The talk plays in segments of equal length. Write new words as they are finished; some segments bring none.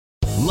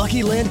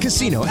Lucky Land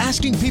Casino,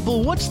 asking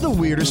people, what's the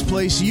weirdest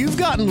place you've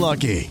gotten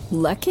lucky?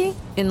 Lucky?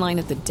 In line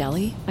at the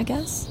deli, I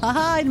guess?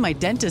 Aha, in my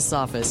dentist's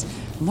office.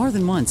 More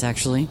than once,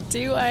 actually.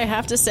 Do I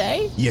have to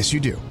say? Yes, you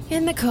do.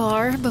 In the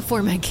car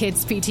before my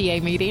kids'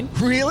 PTA meeting.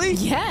 Really?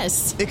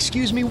 Yes.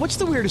 Excuse me, what's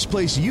the weirdest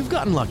place you've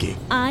gotten lucky?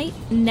 I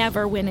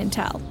never win and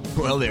tell.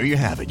 Well, there you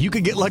have it. You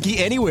can get lucky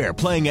anywhere,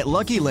 playing at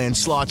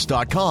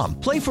LuckyLandSlots.com.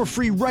 Play for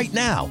free right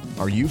now.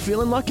 Are you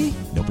feeling lucky?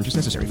 No purchase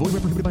necessary. Void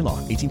where prohibited by law.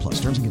 18+.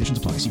 Terms and conditions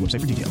apply. See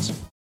website for details.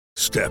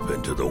 Step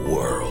into the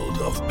world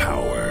of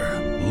power,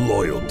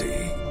 loyalty,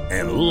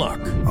 and luck.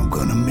 I'm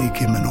gonna make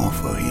him an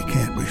offer he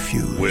can't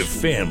refuse. With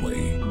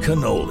family,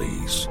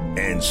 cannolis,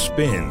 and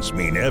spins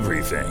mean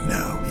everything.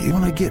 Now, you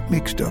wanna get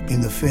mixed up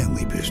in the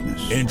family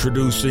business.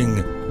 Introducing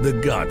The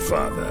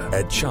Godfather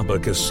at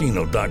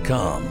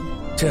ChumbaCasino.com.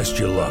 Test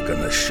your luck in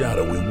the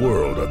shadowy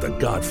world of The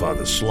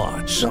Godfather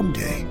slot.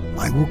 Someday,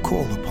 I will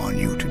call upon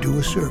you to do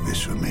a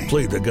service for me.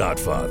 Play The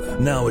Godfather,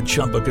 now at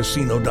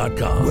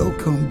ChumbaCasino.com.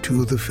 Welcome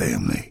to the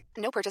family.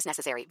 No purchase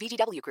necessary.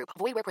 VGW Group.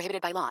 Void where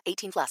prohibited by law.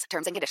 18+.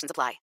 Terms and conditions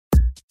apply.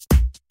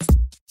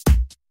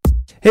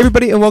 Hey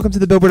everybody, and welcome to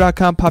the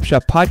Billboard.com Pop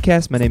Shop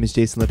Podcast. My name is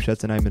Jason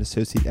Lipschutz, and I'm an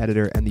associate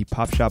editor and the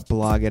Pop Shop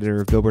blog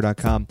editor of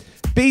Billboard.com.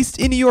 Based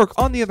in New York,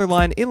 on the other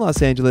line in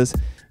Los Angeles,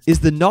 is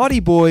the naughty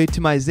boy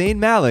to my Zayn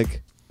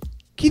Malik,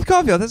 Keith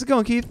Caulfield. How's it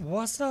going, Keith?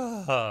 What's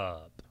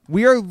up?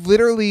 We are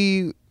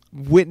literally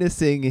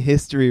witnessing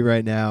history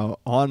right now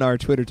on our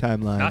Twitter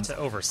timeline. Not to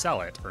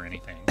oversell it or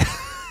anything.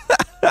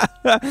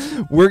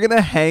 We're going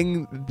to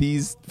hang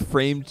these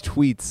framed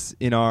tweets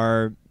in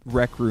our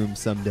rec room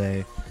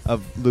someday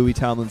of Louis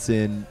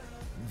Tomlinson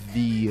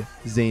v.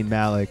 Zayn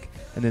Malik,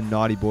 and then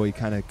Naughty Boy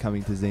kind of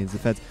coming to Zayn's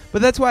defense.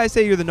 But that's why I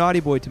say you're the naughty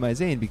boy to my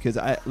Zayn, because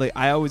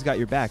I always got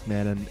your back,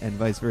 man, and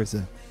vice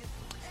versa.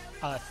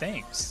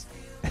 Thanks.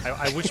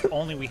 I wish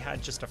only we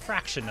had just a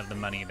fraction of the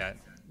money that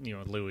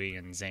Louis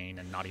and Zayn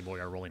and Naughty Boy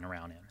are rolling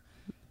around in.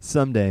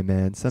 Someday,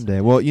 man,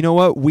 someday. Well, you know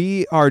what?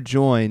 We are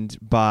joined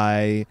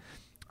by,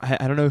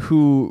 I don't know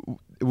who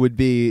would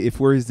be, if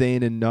we're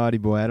Zayn and Naughty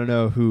Boy, I don't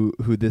know who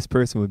this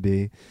person would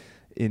be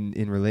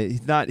in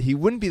relate. He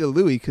wouldn't be the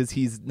Louis, because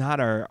he's not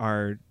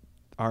our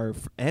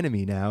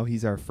enemy now.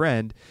 He's our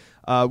friend.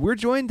 We're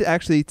joined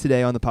actually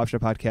today on the Pop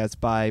Shop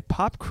Podcast by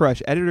Pop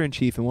Crush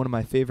editor-in-chief and one of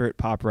my favorite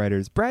pop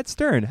writers, Brad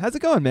Stern. How's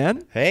it going,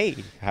 man? Hey,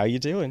 how you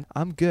doing?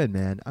 I'm good,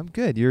 man. I'm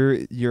good.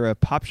 You're a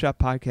Pop Shop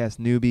Podcast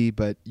newbie,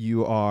 but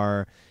you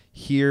are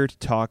here to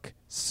talk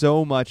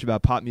so much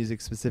about pop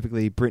music,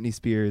 specifically Britney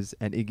Spears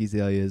and Iggy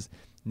Azalea's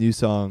new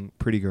song,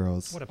 "Pretty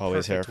Girls." What a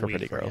Always here perfect for week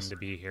Pretty Girls. him to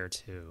be here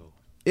too.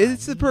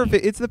 It's the perfect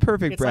Brad It's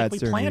like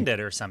Stern. we planned week. it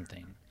or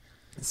something.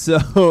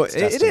 So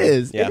it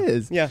is. Yeah. It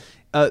is. Yeah.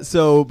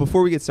 So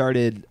before we get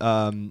started,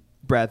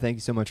 Brad, thank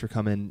you so much for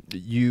coming.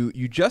 You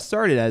just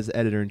started as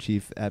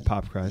editor-in-chief at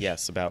Pop Crush.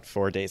 Yes, about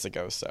 4 days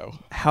ago. So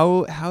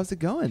How's it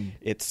going?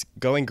 it's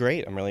going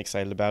great. I'm really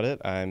excited about it.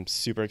 I'm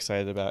super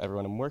excited about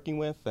everyone I'm working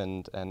with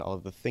and all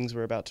of the things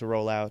we're about to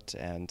roll out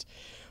and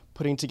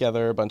putting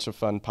together a bunch of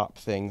fun pop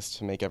things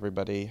to make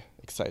everybody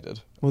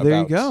excited. Well, there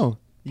you about go.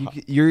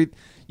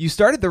 You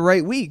started the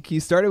right week.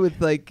 You started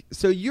with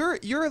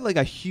you're like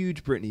a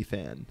huge Britney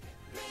fan.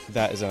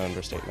 That is an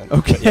understatement.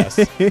 Okay. But yes.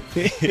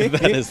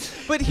 That is.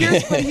 But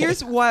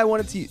here's why I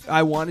wanted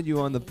you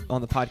on the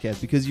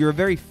podcast, because you're a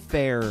very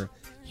fair,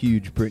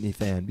 huge Britney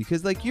fan.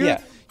 Because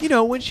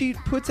when she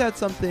puts out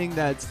something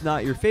that's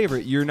not your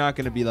favorite, you're not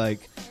going to be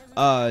like,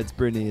 it's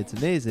Britney, it's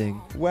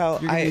amazing. Well,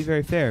 you're going to be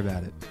very fair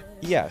about it.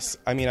 Yes.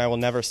 I mean, I will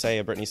never say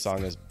a Britney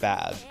song is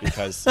bad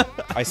because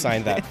I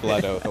signed that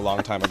blood oath a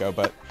long time ago.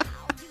 But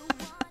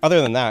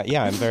other than that,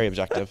 yeah, I'm very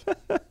objective.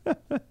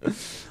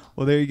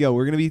 Well, there you go.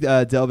 We're going to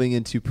be delving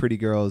into Pretty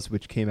Girls,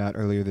 which came out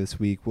earlier this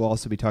week. We'll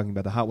also be talking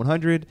about the Hot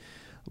 100,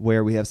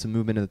 where we have some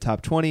movement in the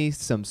top 20,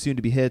 some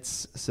soon-to-be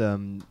hits,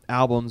 some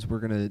albums. We're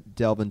going to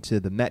delve into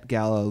the Met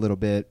Gala a little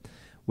bit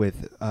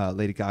with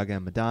Lady Gaga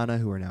and Madonna,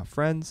 who are now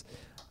friends.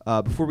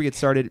 Before we get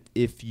started,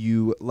 if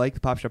you like the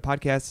Pop Shop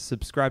Podcast,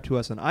 subscribe to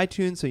us on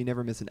iTunes so you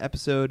never miss an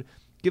episode.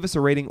 Give us a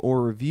rating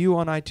or review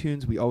on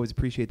iTunes. We always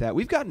appreciate that.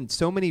 We've gotten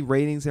so many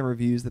ratings and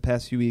reviews the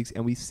past few weeks,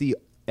 and we see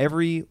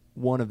every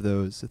one of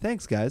those. So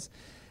thanks, guys.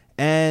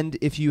 And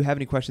if you have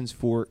any questions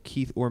for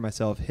Keith or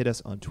myself, hit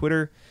us on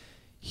Twitter.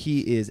 He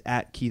is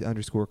at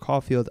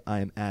Keith_Caulfield. I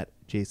am at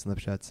Jason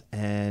Lipschutz.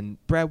 And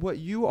Brad, what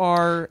you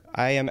are?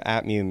 I am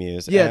at Mew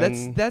Muse. Yeah,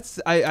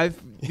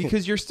 I've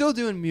because you're still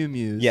doing Mew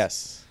Muse.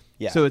 Yes.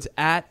 Yeah. So it's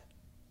at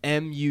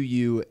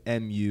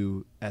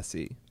MUUMUSE.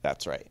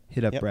 That's right.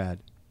 Hit up Yep. Brad.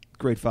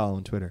 Great follow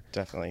on Twitter.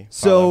 Definitely.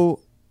 So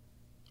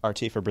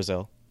RT for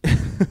Brazil.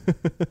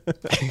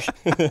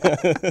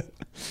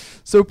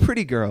 So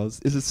Pretty Girls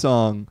is a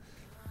song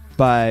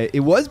by,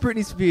 it was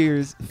Britney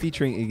Spears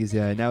featuring Iggy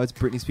Azalea. Now it's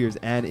Britney Spears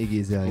and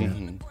Iggy Azalea.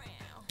 Mm-hmm.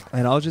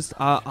 And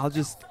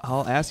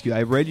I'll ask you.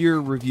 I read your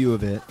review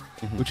of it,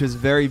 which was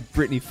very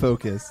Britney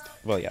focused.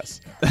 Well,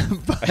 yes.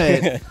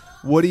 But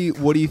what do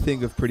you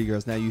think of Pretty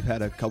Girls now you've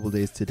had a couple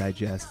days to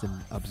digest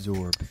and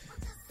absorb?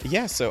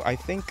 Yeah, so I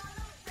think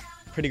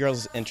Pretty Girls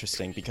is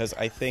interesting because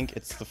I think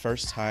it's the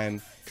first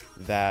time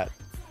that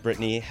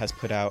Britney has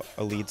put out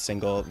a lead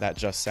single that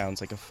just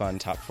sounds like a fun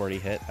top 40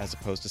 hit as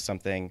opposed to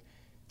something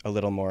a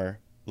little more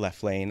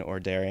left lane or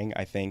daring.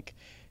 I think,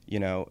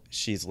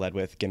 she's led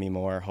with Gimme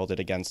More, Hold It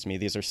Against Me.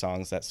 These are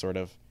songs that sort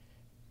of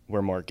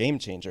were more game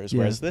changers,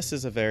 whereas this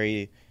is a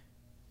very,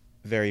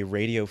 very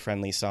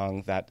radio-friendly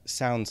song that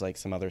sounds like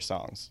some other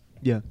songs.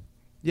 Yeah.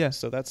 Yeah.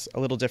 So that's a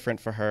little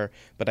different for her.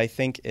 But I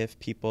think if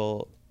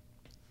people,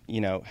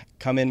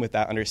 come in with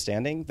that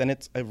understanding, then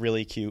it's a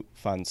really cute,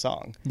 fun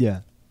song.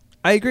 Yeah.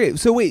 I agree.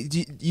 So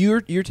wait,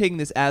 you're taking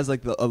this as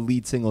like a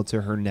lead single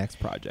to her next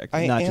project,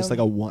 not just like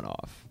a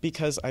one-off?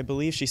 Because I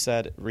believe she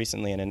said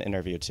recently in an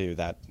interview too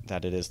that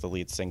it is the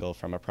lead single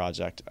from a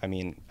project. I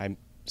mean, I'm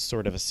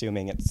sort of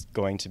assuming it's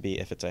going to be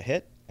if it's a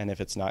hit, and if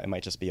it's not, it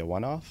might just be a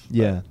one-off.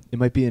 Yeah, it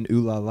might be an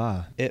ooh la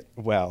la.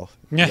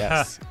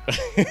 Yes.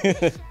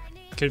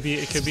 It could be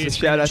a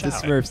shout out to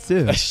Smurfs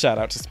too. A shout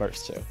out to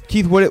Smurfs too.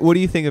 Keith, what do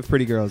you think of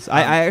Pretty Girls?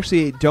 I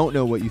actually don't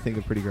know what you think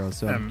of Pretty Girls,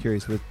 so I'm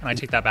curious. And I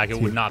take that back.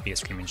 It would not be a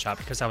screaming shout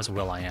because that was a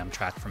Will.i.am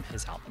track from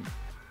his album.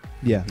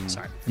 Yeah.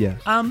 Sorry. Yeah.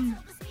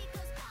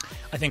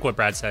 I think what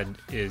Brad said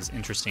is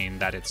interesting,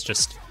 that it's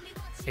just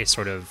a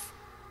sort of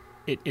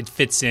it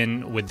fits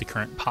in with the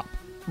current pop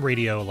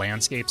radio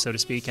landscape, so to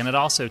speak, and it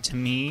also, to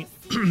me,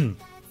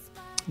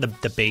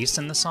 the bass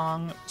in the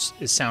song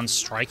sounds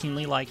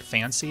strikingly like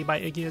Fancy by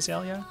Iggy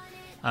Azalea.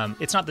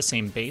 It's not the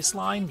same bass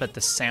line, but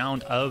the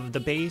sound of the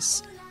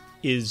bass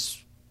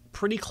is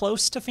pretty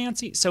close to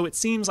Fancy. So it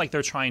seems like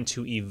they're trying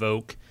to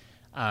evoke,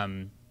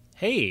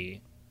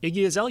 hey,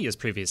 Iggy Azalea's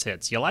previous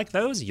hits. You like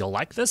those? You'll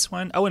like this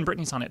one. Oh, and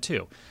Britney's on it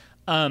too.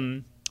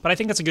 But I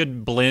think it's a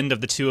good blend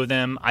of the two of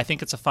them. I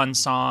think it's a fun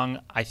song.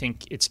 I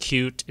think it's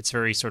cute. It's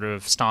very sort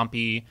of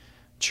stompy,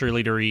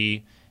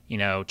 cheerleadery,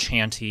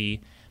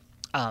 chanty.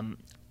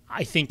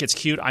 I think it's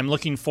cute. I'm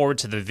looking forward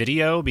to the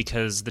video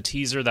because the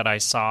teaser that I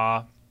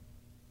saw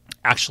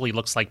actually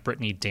looks like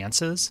Britney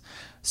dances.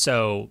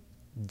 So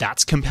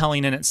that's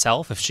compelling in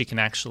itself if she can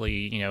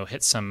actually,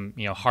 hit some,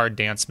 hard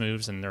dance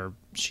moves and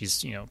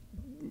she's,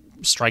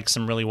 strikes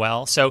them really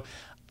well. So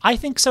I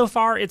think so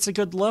far it's a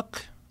good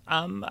look.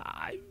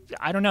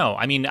 I don't know.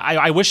 I mean,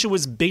 I wish it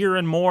was bigger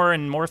and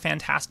more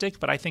fantastic,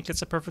 but I think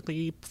it's a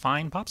perfectly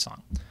fine pop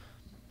song.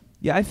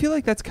 Yeah, I feel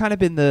like that's kind of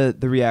been the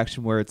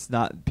reaction where it's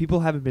not, people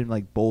haven't been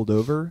like bowled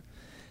over,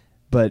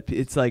 but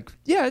it's like,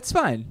 yeah, it's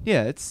fine.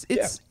 Yeah, it's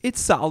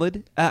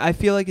solid. I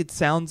feel like it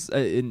sounds,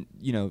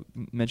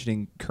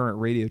 mentioning current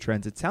radio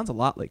trends, it sounds a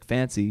lot like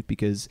Fancy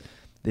because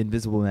the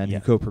Invisible Man who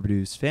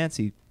co-produced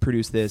Fancy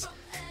produced this.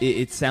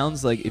 It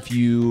sounds like if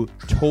you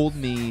told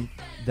me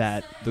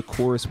that the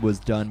chorus was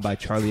done by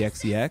Charlie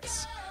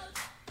XCX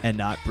and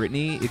not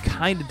Britney, it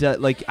kind of does.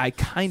 Like, I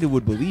kind of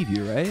would believe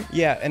you, right?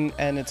 Yeah,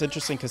 and it's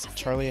interesting because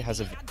Charlie has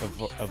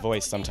a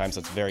voice sometimes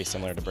that's very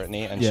similar to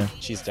Britney, and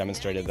she's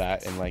demonstrated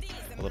that in like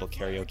a little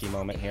karaoke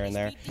moment here and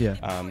there.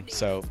 Yeah.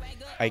 So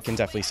I can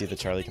definitely see the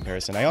Charlie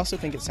comparison. I also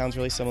think it sounds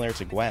really similar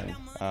to Gwen.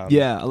 A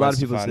lot of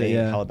people say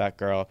Hollaback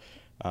Girl.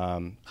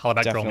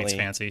 Hollaback Girl meets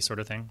Fancy sort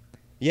of thing.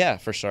 Yeah,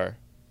 for sure.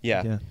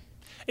 Yeah.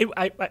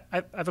 I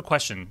have a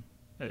question.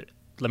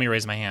 Let me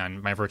raise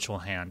my virtual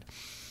hand.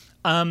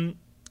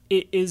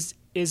 Is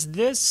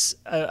this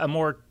a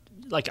more,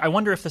 like, I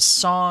wonder if the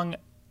song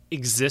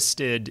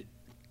existed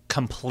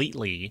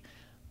completely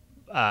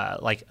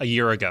like a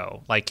year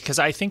ago, like, because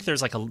I think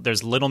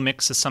there's Little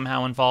Mix is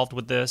somehow involved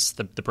with this,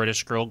 the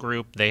British girl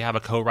group. They have a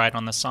co-write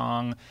on the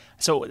song.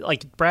 So,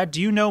 like, Brad,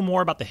 do you know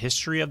more about the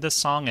history of this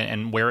song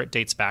and where it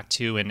dates back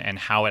to and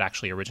how it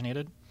actually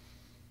originated?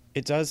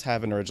 It does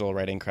have an original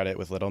writing credit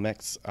with Little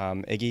Mix.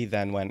 Iggy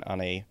then went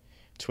on a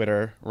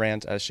Twitter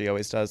rant, as she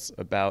always does,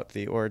 about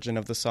the origin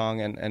of the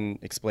song and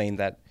explained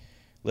that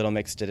Little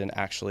Mix didn't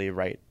actually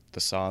write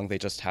the song. They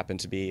just happened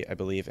to be, I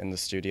believe, in the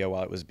studio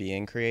while it was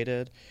being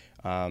created.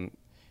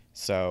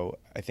 So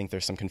I think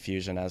there's some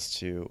confusion as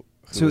to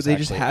who was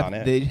actually on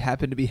it. They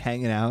happened to be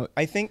hanging out.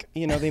 I think,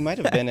 they might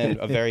have been in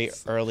a very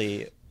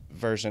early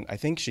version. I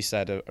think she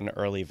said an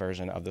early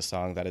version of the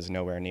song that is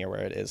nowhere near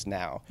where it is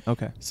now.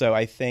 Okay. So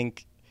I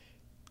think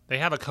they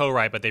have a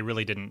co-write, but they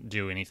really didn't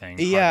do anything.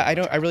 Yeah,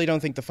 I really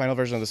don't think the final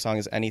version of the song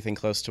is anything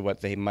close to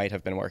what they might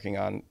have been working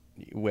on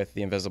with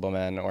the Invisible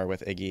Men or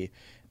with Iggy,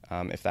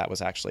 if that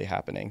was actually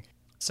happening.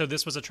 So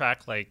this was a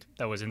track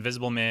that was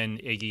Invisible Men,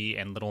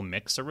 Iggy, and Little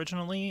Mix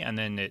originally, and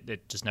then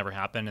it just never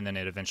happened, and then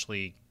it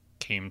eventually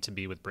came to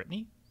be with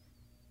Britney?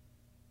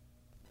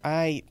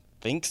 I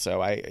think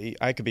so.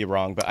 I could be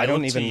wrong, but I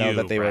don't even know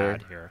that they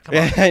Brad, were. Here. Come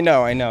on. I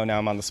know. Now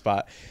I'm on the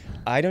spot.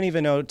 I don't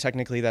even know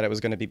technically that it was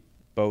going to be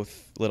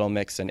both Little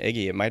Mix and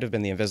Iggy. It might have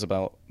been the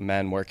Invisible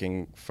Men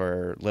working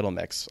for Little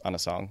Mix on a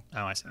song.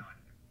 Oh, I see.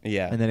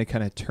 Yeah. And then it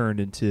kind of turned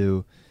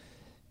into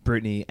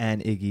Britney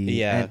and Iggy.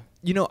 Yeah.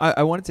 And,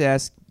 I wanted to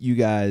ask you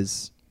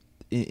guys,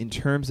 in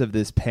terms of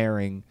this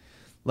pairing,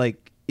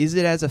 like, is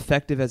it as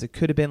effective as it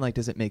could have been? Like,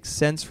 does it make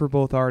sense for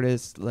both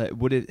artists?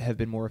 Would it have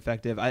been more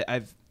effective?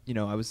 I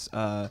was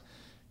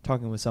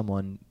talking with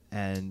someone,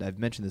 and I've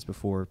mentioned this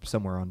before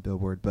somewhere on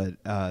Billboard,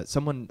 but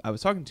someone I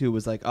was talking to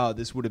was like, oh,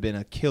 this would have been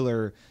a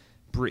killer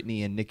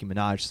Britney and Nicki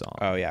Minaj song.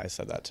 Oh yeah, I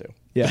said that too.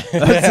 Yeah. So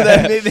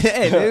that maybe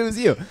it was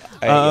you.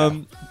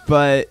 Yeah.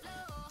 But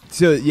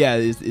so yeah,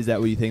 is that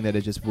what you think, that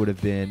it just would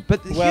have been?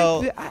 But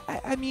well,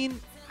 I mean,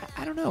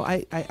 I don't know.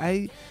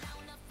 I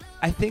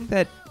think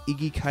that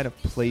Iggy kind of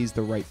plays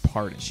the right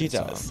part in she this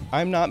does. song.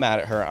 I'm not mad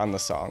at her on the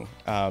song.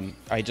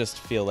 I just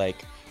feel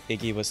like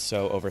Iggy was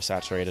so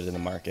oversaturated in the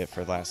market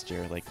for last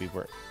year. Like we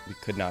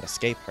could not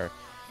escape her.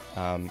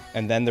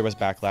 And then there was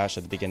backlash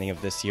at the beginning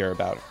of this year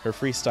about her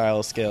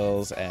freestyle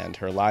skills and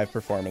her live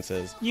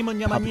performances.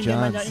 Papa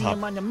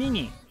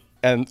John's.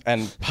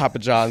 And Papa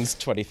John's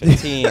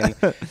 2015.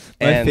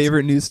 My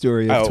favorite news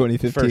story of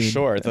 2015. For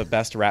sure, the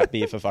best rap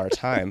beef of our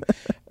time.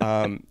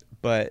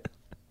 But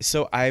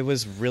so I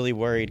was really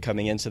worried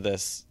coming into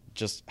this,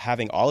 just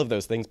having all of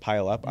those things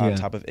pile up on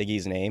top of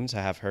Iggy's name, to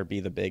have her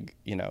be the big,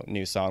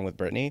 new song with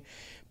Britney.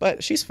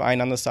 But she's fine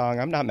on the song.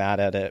 I'm not mad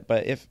at it.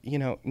 But if,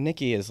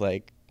 Nicki is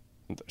like,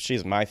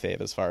 she's my fave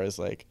as far as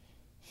like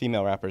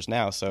female rappers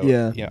now. So,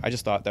 I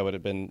just thought that would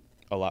have been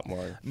a lot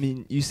more. I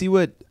mean, you see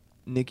what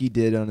Nicki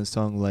did on a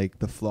song like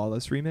the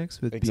Flawless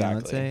remix with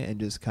Beyonce, and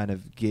just kind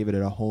of gave it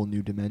a whole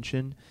new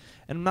dimension.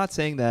 And I'm not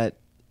saying that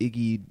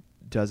Iggy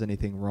does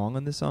anything wrong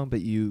on this song,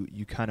 but you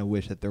kind of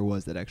wish that there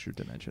was that extra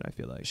dimension, I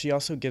feel like. She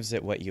also gives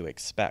it what you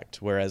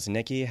expect, whereas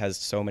Nicki has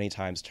so many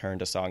times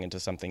turned a song into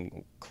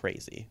something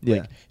crazy.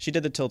 Yeah. Like, she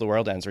did the Till the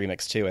World Ends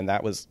remix too, and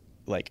that was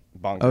like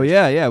bonkers. Oh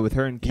yeah, with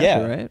her and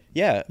Kesha, right?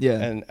 Yeah.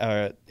 And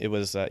it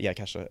was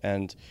Kesha,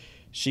 and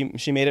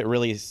she made it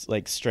really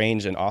like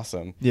strange and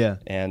awesome. Yeah.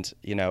 And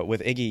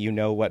with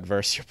Iggy, what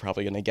verse you're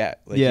probably gonna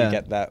get. Like you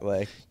get that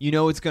like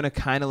it's gonna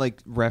kind of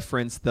like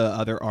reference the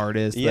other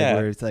artist, like,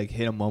 where it's like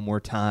hit him one more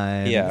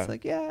time. Yeah. And it's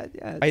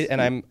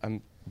like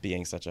I'm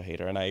being such a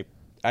hater, and I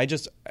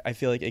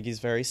feel like Iggy's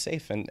very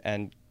safe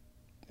and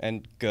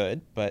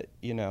good, but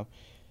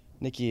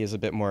Nicki is a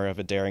bit more of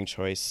a daring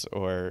choice,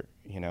 or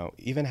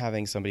even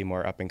having somebody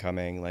more up and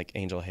coming like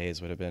Angel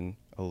Hayes would have been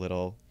a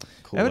little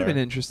cooler. That would have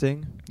been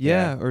interesting.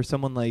 Yeah, or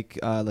someone like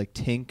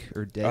Tink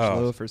or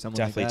Dej or someone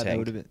like that.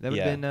 Tink. That would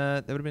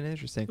have been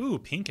interesting. Ooh,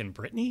 Pink and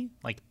Britney?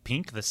 Like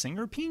Pink, the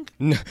singer Pink?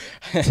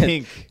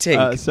 Tink.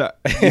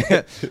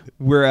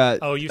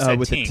 We're you said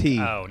with Tink. a T.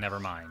 Oh, never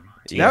mind.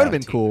 That would have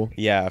been cool.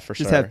 Yeah, for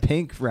sure. Just have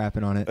Pink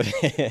rapping on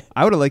it.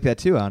 I would have liked that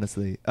too,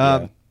 honestly.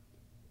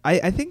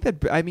 I think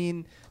that,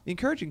 the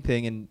encouraging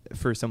thing, and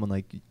for someone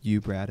like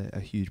you, Brad,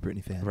 a huge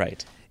Britney fan,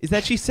 right, is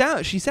that she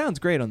sounds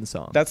great on the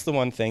song. That's the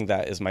one thing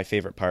that is my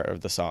favorite part of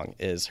the song,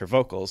 is her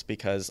vocals,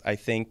 because I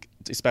think,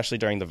 especially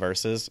during the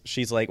verses,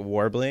 she's like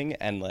warbling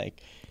and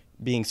like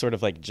being sort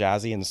of like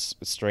jazzy and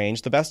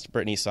strange. The best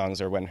Britney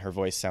songs are when her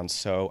voice sounds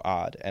so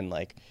odd and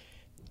like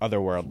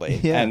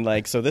otherworldly. And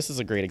like, so this is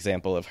a great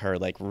example of her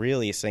like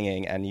really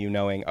singing and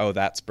knowing, oh,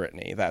 that's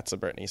Britney, that's a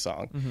Britney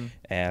song.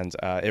 And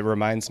it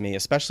reminds me,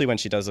 especially when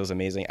she does those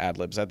amazing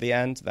ad-libs at the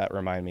end, that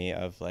remind me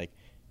of like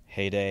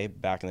heyday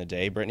back in the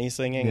day Britney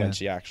singing, when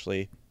she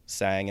actually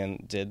sang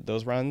and did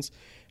those runs.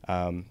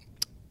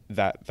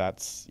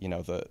 That's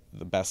the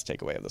best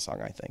takeaway of the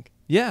song, I think.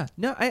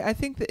 I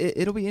think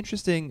that it'll be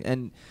interesting.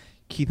 And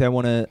Keith, I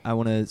want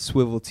to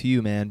swivel to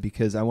you, man,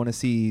 because I want to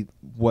see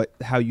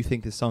how you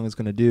think this song is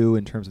going to do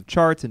in terms of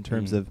charts, in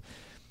terms of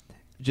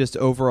just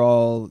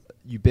overall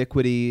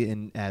ubiquity,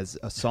 and as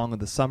a song of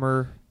the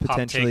summer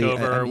potentially. Pop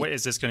takeover.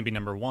 Is this going to be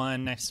number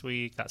 1 next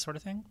week? That sort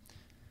of thing.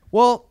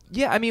 Well,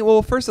 yeah.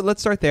 First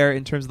let's start there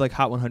in terms of like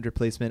Hot 100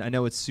 placement. I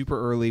know it's super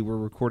early. We're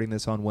recording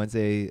this on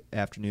Wednesday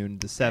afternoon,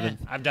 the 7th.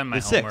 I've done my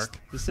homework.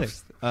 The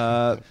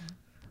 6th.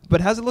 But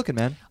how's it looking,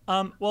 man?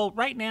 Well,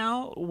 right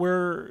now,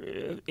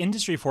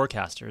 industry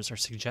forecasters are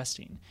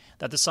suggesting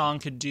that the song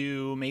could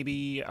do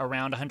maybe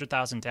around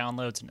 100,000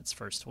 downloads in its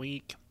first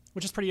week,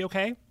 which is pretty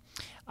okay.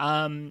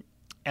 And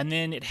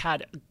then it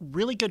had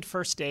really good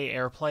first day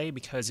airplay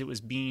because it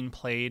was being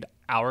played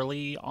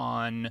hourly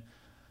on,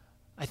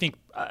 I think,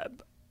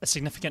 a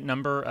significant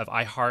number of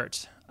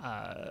iHeart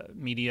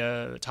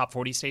media top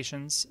 40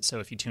 stations.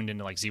 So if you tuned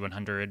into like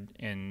Z100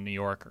 in New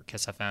York or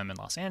Kiss FM in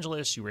Los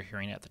Angeles, you were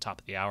hearing it at the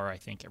top of the hour, I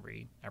think,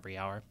 every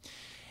hour.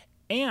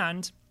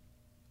 And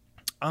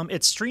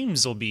its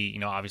streams will be,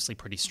 obviously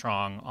pretty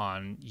strong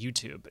on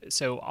YouTube.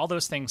 So all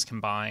those things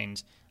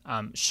combined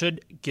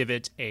should give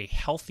it a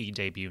healthy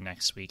debut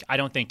next week. I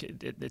don't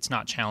think it's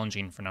not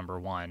challenging for number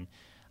 1.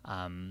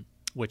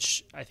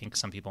 Which I think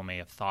some people may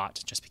have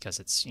thought, just because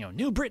it's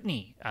new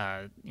Britney,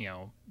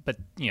 but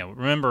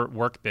remember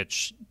Work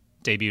Bitch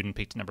debuted and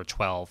peaked at number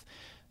 12,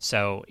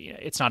 so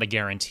it's not a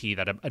guarantee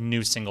that a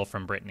new single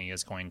from Britney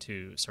is going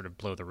to sort of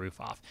blow the roof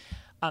off.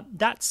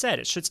 That said,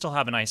 it should still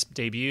have a nice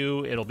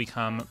debut. It'll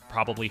become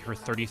probably her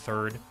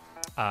 33rd.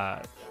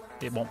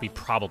 It won't be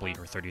probably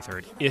her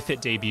 33rd. If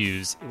it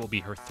debuts, it will be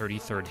her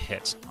 33rd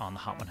hit on the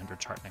Hot 100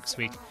 chart next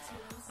week.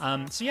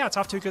 So yeah, it's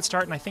off to a good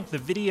start, and I think the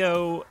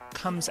video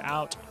comes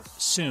out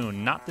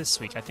soon, not this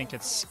week. I think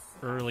it's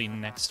early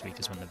next week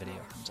is when the video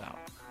comes out.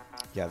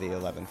 Yeah, the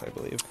 11th, I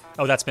believe.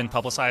 Oh, that's been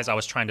publicized? I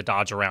was trying to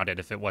dodge around it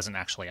if it wasn't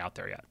actually out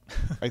there yet.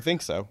 I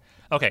think so.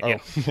 Okay, Oh, yeah.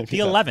 maybe The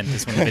so. 11th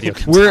is when the video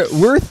comes out.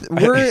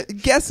 We're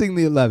guessing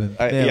the 11th.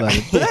 Yeah. The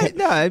 11th. But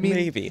no, I mean,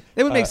 Maybe.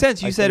 it would make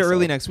sense. You I said think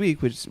early so. next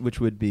week, which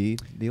would be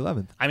the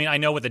 11th. I mean, I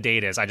know what the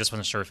date is. I just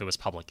wasn't sure if it was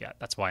public yet.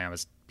 That's why I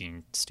was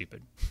being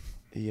stupid.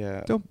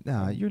 Yeah.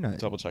 You're not.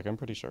 Double check. I'm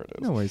pretty sure it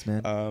is. No worries,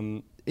 man.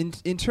 Um,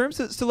 In terms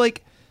of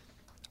like,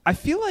 I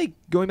feel like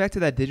going back to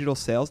that digital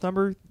sales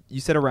number,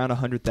 you said around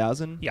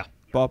 100,000. Yeah.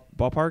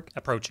 Ballpark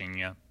Approaching,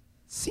 yeah.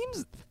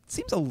 seems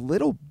a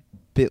little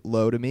bit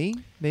low to me.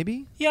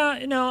 Maybe.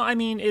 Yeah, no, I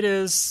mean, it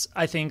is.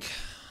 I think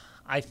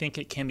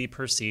it can be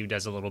perceived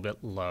as a little bit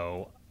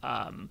low.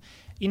 Britney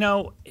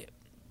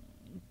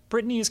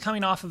is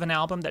coming off of an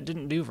album that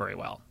didn't do very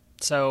well,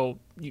 so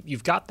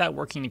you've got that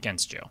working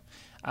against you.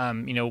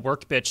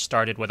 Work Bitch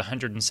started with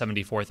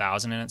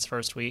 174,000 in its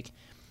first week,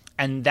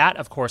 and that,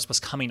 of course, was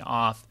coming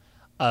off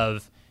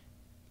of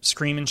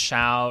Scream and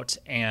Shout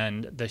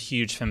and the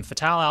huge Femme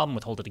Fatale album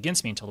with Hold It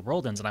Against Me, Until the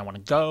World Ends, and I Want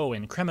to Go,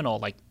 and Criminal,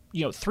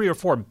 3 or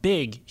 4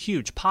 big,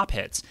 huge pop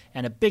hits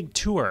and a big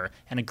tour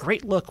and a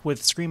great look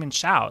with Scream and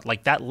Shout.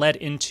 Like, that led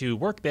into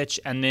Work Bitch,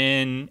 and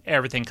then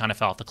everything kind of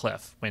fell off the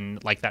cliff when,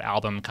 that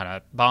album kind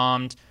of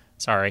bombed.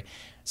 Sorry.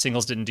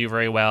 Singles didn't do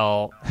very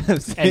well.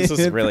 this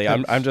is really,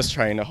 I'm just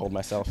trying to hold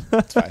myself.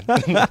 It's fine.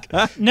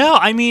 No,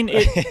 I mean,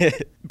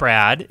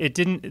 Brad, it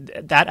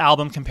didn't, that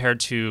album compared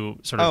to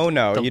sort of. Oh,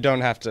 no, you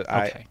don't have to.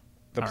 Okay.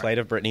 The plight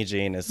of Britney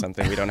Jean is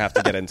something we don't have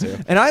to get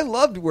into. And I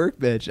loved Work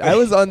Bitch. I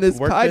was on this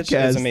Work podcast.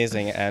 Bitch is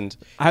amazing, and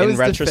I was in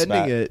retrospect,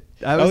 defending it.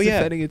 I was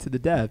defending it to the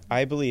death.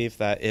 I believe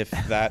that if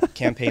that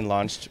campaign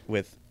launched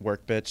with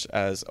Work Bitch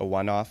as a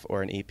one-off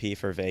or an EP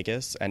for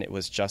Vegas, and it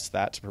was just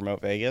that to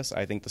promote Vegas,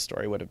 I think the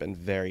story would have been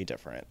very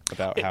different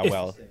about how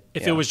well.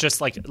 If it was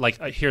just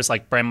here's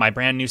my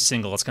brand new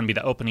single, it's going to be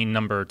the opening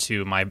number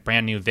to my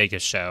brand new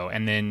Vegas show,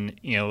 and then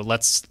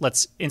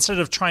let's instead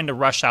of trying to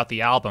rush out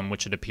the album,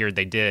 which it appeared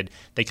they did,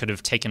 they could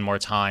have taken more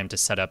time to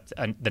set up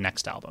the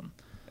next album.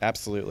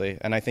 Absolutely,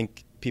 and I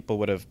think people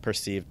would have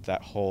perceived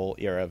that whole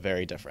era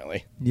very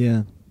differently.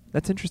 Yeah,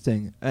 that's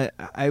interesting.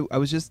 I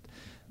was just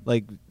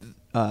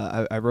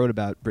I wrote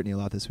about Britney a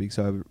lot this week,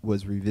 so I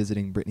was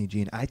revisiting Britney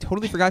Jean. I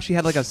totally forgot she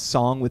had a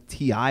song with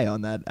T.I.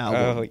 on that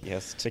album. Oh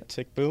yes, Tick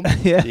Tick Boom.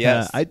 Yeah,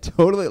 yes, I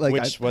totally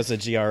which was a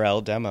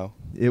GRL demo.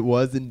 It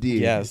was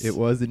indeed. Yes, it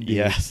was indeed.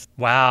 Yes.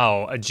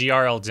 Wow, a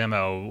GRL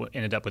demo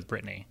ended up with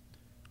Britney.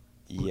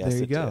 Yes, there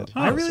you go. Did.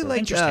 I really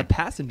like Interesting.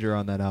 Passenger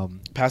on that album.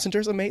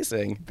 Passenger's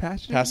amazing.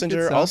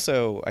 Passenger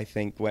also, I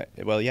think,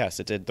 yes,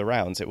 it did the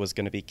rounds. It was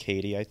going to be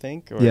Katie, I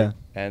think. Yeah.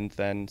 And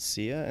then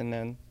Sia, and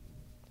then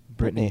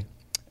Britney.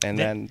 And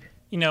then...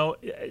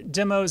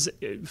 demos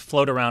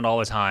float around all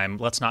the time.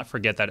 Let's not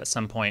forget that at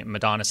some point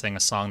Madonna sang a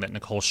song that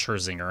Nicole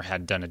Scherzinger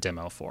had done a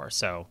demo for.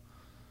 So,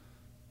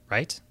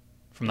 right?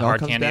 From the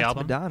Hard Candy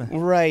album? Madonna.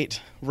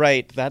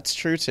 Right. That's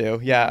true, too.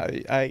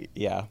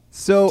 Yeah.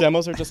 So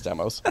demos are just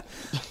demos.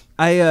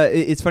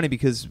 It's funny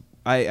because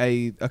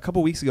I a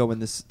couple weeks ago when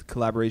this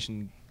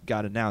collaboration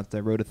got announced, I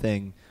wrote a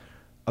thing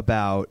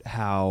about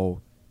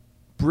how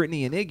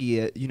Britney and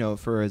Iggy,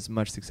 for as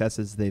much success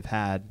as they've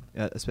had,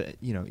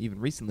 even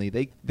recently,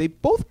 they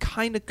both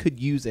kind of could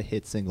use a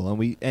hit single,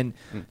 and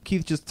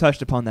Keith just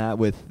touched upon that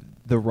with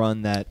the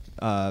run that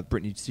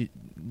Britney,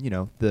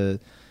 the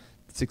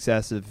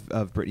success of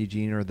Britney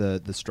Jean or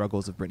the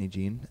struggles of Britney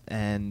Jean,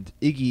 and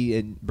Iggy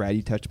and Brad,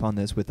 you touched upon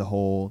this with the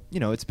whole,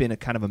 it's been a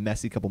kind of a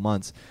messy couple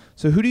months.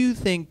 So who do you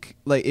think,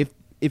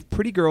 if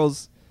Pretty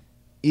Girls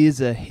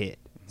is a hit,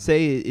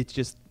 say it's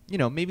just,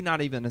 maybe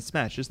not even a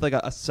smash, just like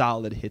a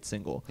solid hit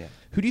single,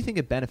 who do you think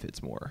it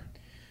benefits more?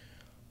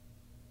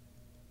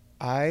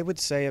 I would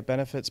say it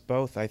benefits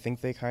both. I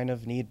think they kind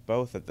of need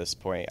both at this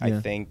point. Yeah.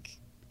 I think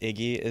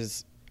Iggy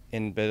is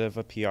in a bit of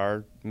a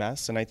PR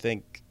mess, and I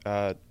think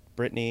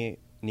Britney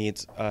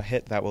needs a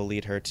hit that will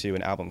lead her to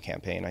an album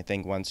campaign. I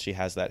think once she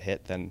has that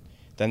hit, then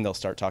they'll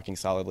start talking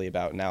solidly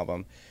about an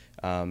album.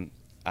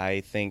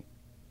 I think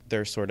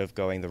they're sort of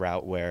going the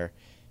route where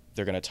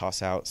they're going to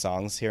toss out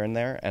songs here and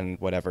there, and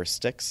whatever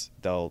sticks,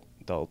 they'll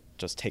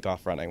just take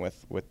off running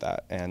with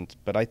that.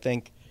 But I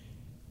think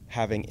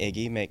having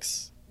Iggy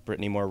makes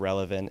Britney more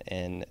relevant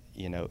in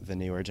the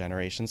newer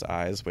generation's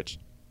eyes, which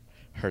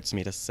hurts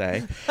me to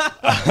say.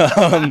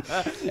 And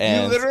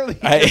you literally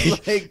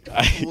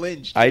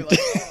flinched.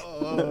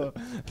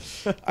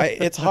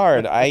 It's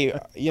hard.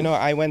 I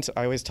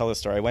always tell this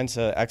story. I went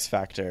to X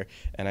Factor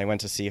and I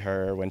went to see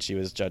her when she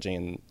was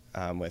judging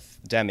with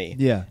Demi.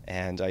 Yeah.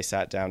 And I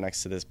sat down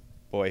next to this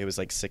boy who was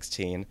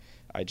 16.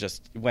 I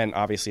just went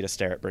obviously to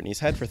stare at Britney's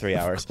head for 3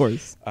 hours. Of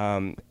course.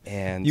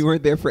 And you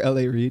weren't there for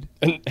L.A. Reid?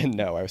 And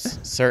no, I was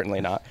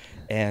certainly not.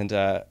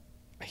 And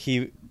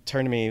he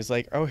turned to me. He was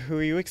like, "Oh, who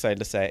are you excited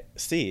to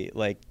see?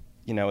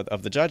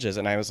 Of the judges?"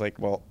 And I was like,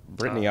 "Well,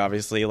 Britney,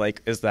 obviously.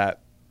 Is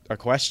that a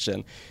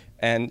question?"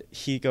 And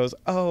he goes,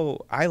 "Oh,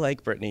 I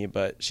like Britney,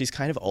 but she's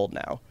kind of old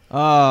now."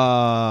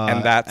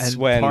 And that's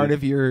when part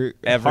of your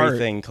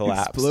everything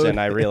collapsed, exploded. and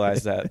I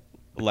realized that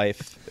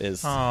life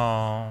is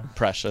Oh.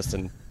 precious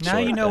and Now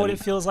short, you know what and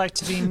it feels like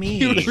to be me.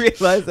 You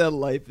realize that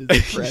life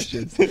is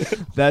precious.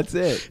 That's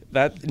it.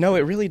 No,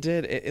 it really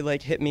did. It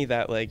like hit me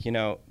that like, you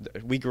know,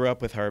 we grew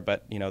up with her,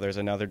 but you know, there's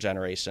another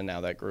generation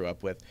now that grew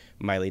up with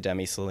Miley,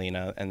 Demi,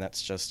 Selena, and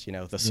that's just, you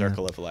know, the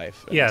circle of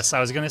life. Yes, I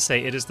was going to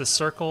say it is the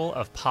circle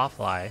of pop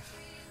life.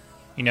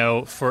 You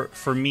know,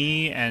 for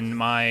me and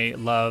my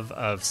love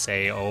of,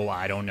 say,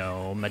 I don't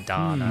know,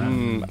 Madonna.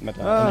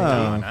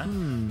 Madonna.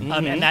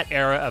 And that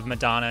era of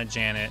Madonna,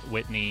 Janet,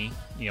 Whitney,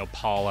 you know,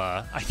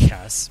 Paula, I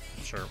guess.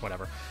 Sure,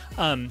 whatever.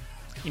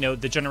 You know,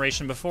 the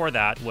generation before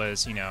that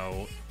was,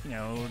 or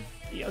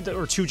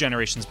 2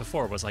 generations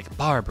before was like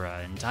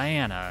Barbara and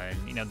Diana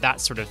and, you know, that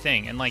sort of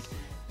thing. And like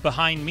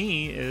behind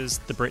me is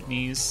the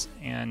Britneys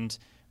and,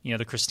 you know,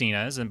 the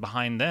Christinas, and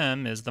behind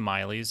them is the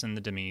Mileys and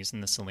the Demis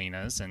and the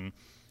Selenas, and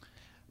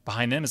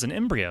behind them is an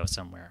embryo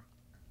somewhere.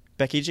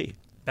 Becky G.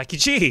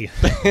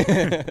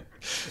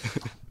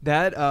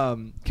 That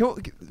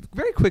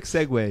very quick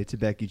segue to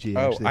Becky G.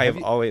 Actually. I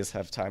always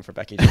have time for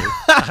Becky G.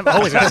 I've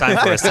always got time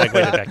for a segue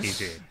to Becky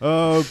G.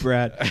 Oh,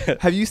 Brad,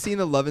 have you seen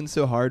the "Lovin'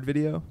 So Hard"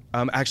 video?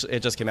 Actually,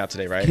 it just came out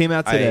today, right? Came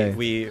out today.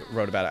 We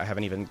wrote about it. I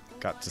haven't even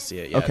got to see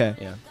it yet. Okay.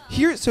 Yeah.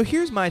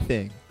 Here's my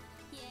thing.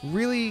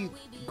 Really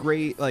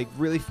great, like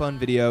really fun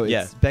video.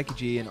 It's Becky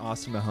G and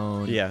Austin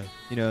Mahone. Yeah.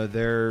 You know,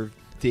 they're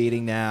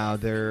dating now.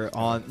 They're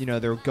on. You know,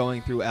 they're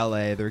going through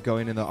LA. They're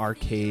going to the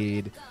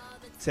arcade,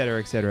 et cetera,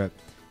 et cetera.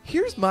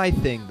 Here's my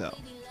thing, though.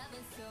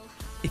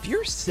 If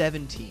you're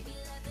 17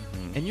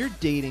 and you're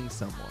dating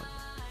someone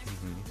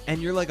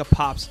and you're like a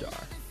pop star,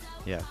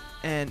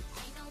 and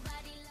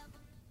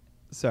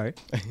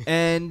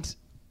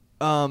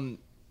and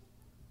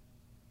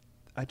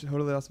I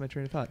totally lost my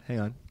train of thought. Hang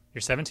on.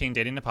 You're 17,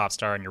 dating a pop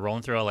star, and you're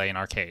rolling through LA in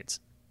arcades.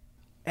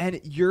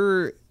 And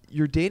you're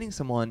dating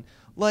someone,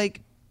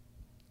 like,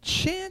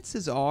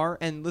 chances are,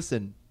 and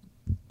listen,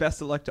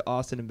 best of luck to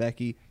Austin and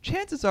Becky,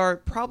 chances are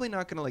probably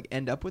not going to like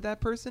end up with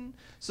that person.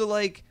 So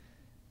like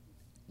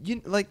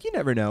you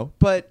never know,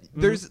 but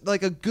there's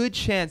like a good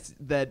chance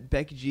that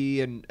Becky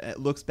G and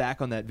looks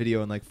back on that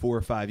video in like 4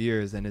 or 5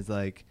 years and is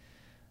like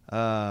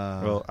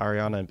well,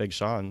 Ariana and Big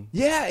Sean.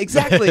 Yeah,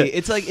 exactly.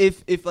 It's like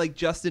if like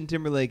Justin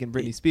Timberlake and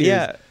Britney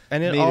Spears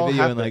and it made all a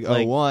video happened, in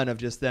like 01 of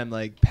just them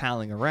like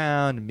palling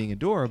around and being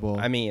adorable.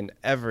 I mean,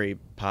 every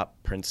pop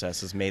princess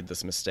has made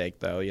this mistake,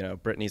 though. You know,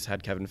 Britney's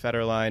had Kevin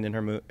Federline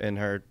in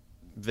her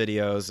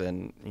videos,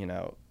 and you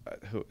know,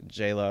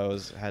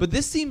 J-Lo's had. But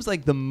this seems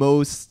like the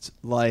most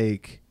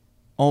like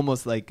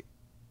almost like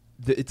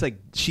it's like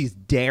she's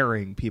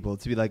daring people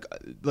to be like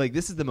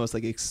this is the most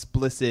like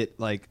explicit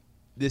like.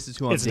 This is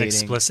who I'm dating. It's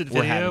an explicit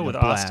video with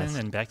Austin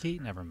and Becky?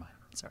 Never mind.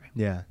 Sorry.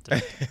 Yeah.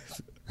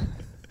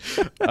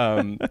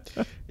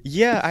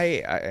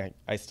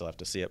 I still have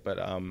to see it, but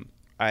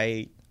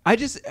I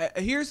just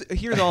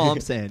here's all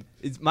I'm saying.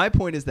 My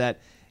point is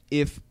that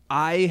if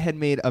I had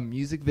made a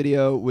music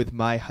video with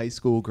my high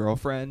school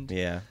girlfriend,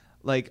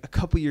 like a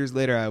couple years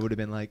later I would have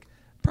been like,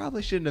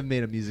 probably shouldn't have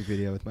made a music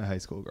video with my high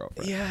school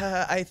girlfriend.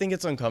 Yeah, I think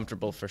it's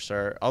uncomfortable for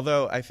sure.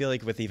 Although I feel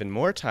like with even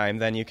more time,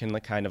 then you can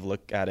like kind of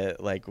look at it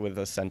like with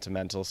a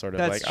sentimental sort of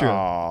That's like, true.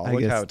 oh,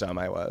 look how dumb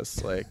I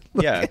was. Like,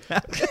 yeah.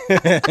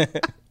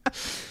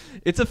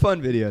 It's a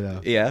fun video though.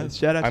 Yeah.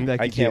 Shout out to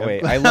Becky G. I can't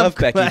wait. I love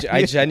Becky G.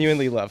 I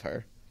genuinely love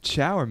her.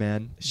 Shower,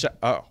 man.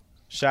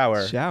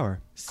 Shower.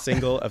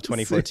 Single of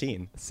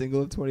 2014.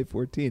 Single of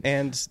 2014.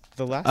 And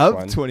the last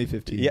one. Of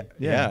 2015.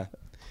 Yeah.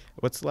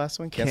 What's the last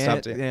one? Can't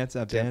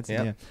Stop Dancing.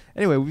 Yeah.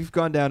 Anyway, we've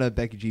gone down a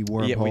Becky G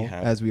wormhole,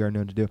 as we are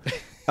known to do.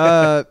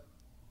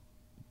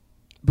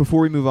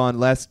 Before we move on,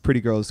 last Pretty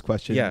Girls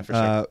question. Yeah, for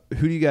sure.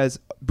 Who do you guys?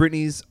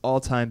 Britney's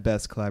all-time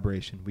best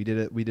collaboration. We did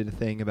a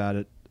thing about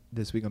it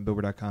this week on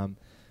Billboard.com.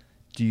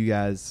 Do you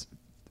guys?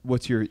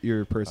 What's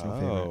your personal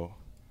favorite?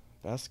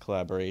 Best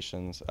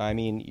collaborations. I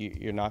mean,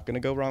 you're not going to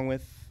go wrong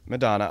with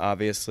Madonna,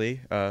 obviously.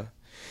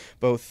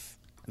 Both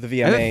the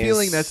VMAs. I have a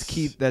feeling that's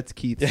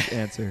Keith's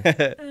answer.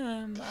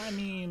 I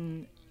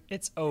mean,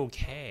 it's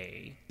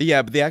okay.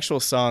 Yeah, but the actual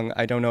song,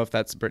 I don't know if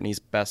that's Britney's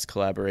best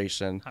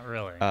collaboration. Not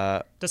really.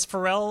 Does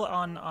Pharrell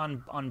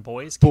on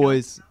Boys count?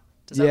 Boys.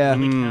 Does that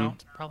really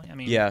count? Probably. I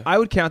mean, yeah. I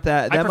would count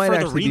that. That I might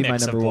prefer actually the be my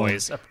remix number of one.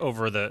 Boys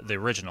over the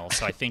original,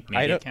 so I think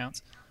maybe it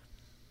counts.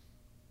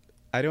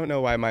 I don't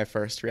know why my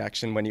first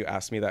reaction when you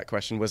asked me that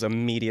question was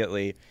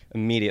immediately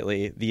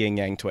the Yin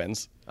Yang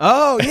Twins.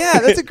 Oh, yeah,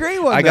 that's a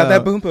great one. I got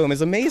that. Boom Boom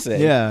is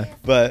amazing. Yeah.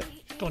 But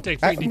don't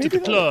take Britney to the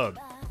club,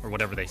 or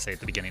whatever they say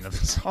at the beginning of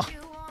the song.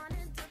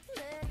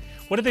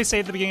 What did they say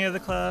at the beginning of the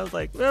club?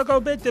 Like, we'll go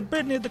back to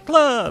Britney at the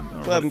club.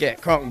 Club and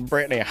get caught with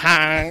Britney.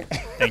 Hi.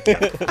 Thank you.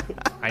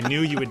 I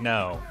knew you would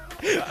know.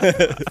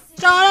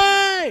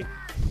 Johnny!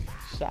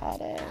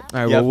 All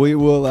right. Well, we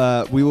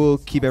will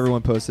keep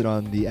everyone posted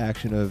on the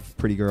action of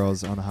Pretty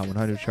Girls on the Hot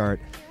 100 chart.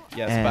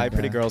 Yes, buy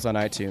Pretty Girls on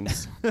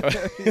iTunes.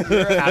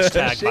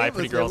 Hashtag buy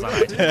Pretty Girls on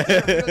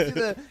iTunes. We don't do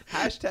the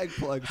hashtag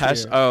plugs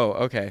here. Oh,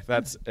 okay.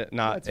 That's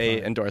not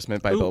an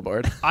endorsement by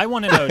Billboard. I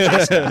want to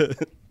know,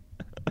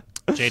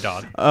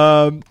 J-Dog.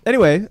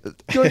 Anyway,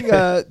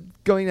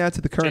 going now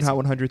to the current Jason. Hot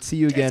 100. See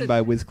You Again Jason.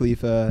 by Wiz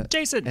Khalifa.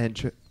 Jason.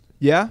 And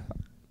yeah?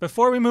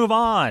 Before we move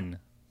on,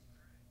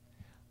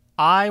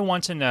 I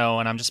want to know,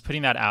 and I'm just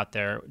putting that out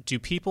there, do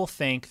people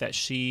think that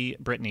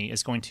Britney,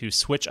 is going to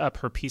switch up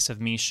her Piece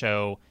of Me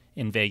show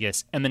in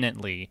Vegas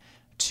imminently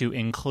to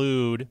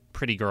include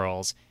Pretty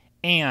Girls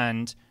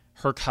and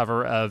her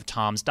cover of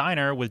Tom's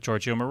Diner with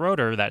Giorgio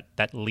Moroder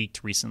that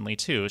leaked recently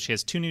too? She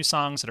has 2 new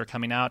songs that are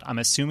coming out. I'm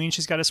assuming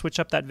she's got to switch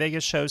up that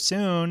Vegas show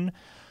soon.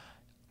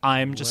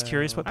 I'm just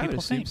curious what I would people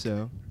assume think.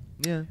 so.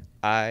 Yeah.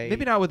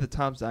 Maybe not with the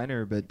Tom's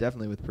Diner, but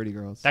definitely with Pretty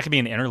Girls. That could be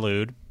an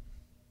interlude.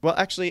 Well,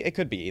 actually, it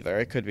could be either.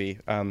 It could be.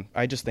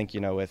 I just think,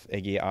 with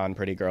Iggy on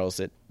Pretty Girls,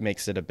 it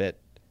makes it a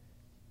bit,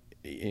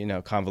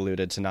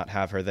 convoluted to not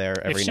have her there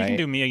every night. If she can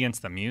do Me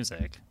Against the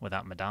Music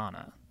without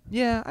Madonna.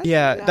 Yeah.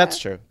 That's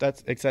true.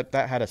 Except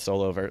that had a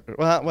solo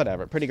well,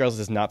 whatever. Pretty Girls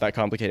is not that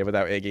complicated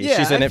without Iggy. Yeah,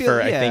 She's in it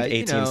for, I think,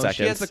 18 seconds.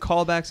 She has the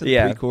callbacks in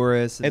the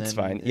pre-chorus. And it's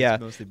fine.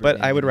 It's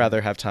but I would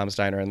rather have Tom's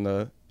Diner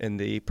in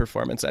the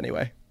performance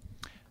anyway.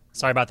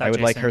 Sorry about that, I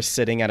would Jason. like her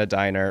sitting at a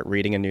diner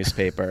reading a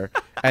newspaper,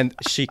 and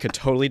she could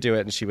totally do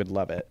it, and she would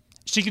love it.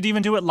 She could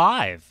even do it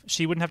live.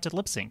 She wouldn't have to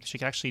lip sync. She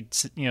could actually,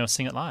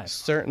 sing it live.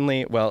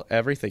 Certainly. Well,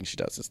 everything she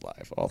does is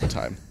live all the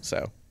time.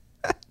 So,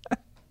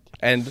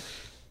 and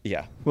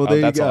yeah. Well, there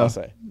you that's go. all I'll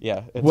say.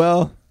 Yeah.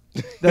 Well,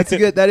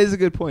 that is a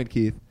good point,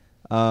 Keith.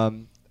 I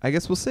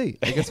guess we'll see.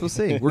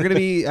 We're gonna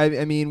be.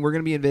 We're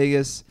gonna be in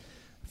Vegas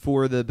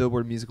for the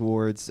Billboard Music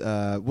Awards.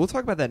 We'll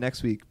talk about that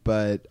next week.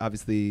 But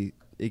obviously,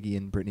 Iggy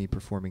and Britney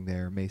performing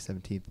there May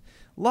 17th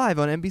live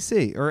on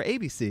NBC or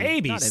ABC.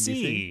 Not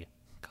NBC.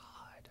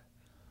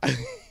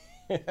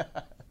 God.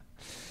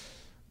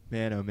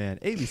 Man, oh man.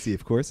 ABC,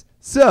 of course.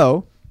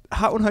 So,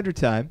 Hot 100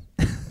 time.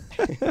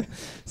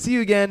 See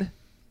You Again.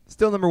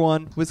 Still number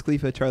 1. Wiz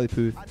Khalifa, Charlie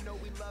Puth.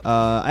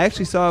 I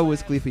actually saw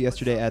Wiz Khalifa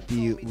yesterday at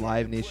the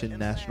Live Nation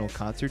National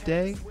Concert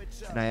Day,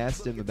 and I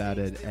asked him about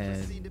it,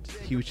 and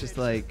he was just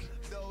like,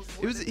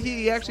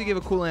 he actually gave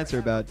a cool answer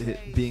about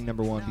it being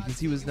number 1 because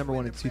he was number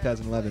 1 in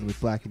 2011 with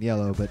Black and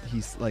Yellow, but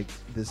he's like,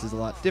 this is a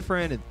lot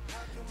different.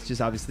 It's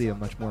just obviously a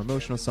much more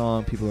emotional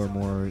song. People are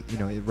more,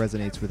 it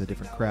resonates with a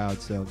different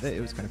crowd, so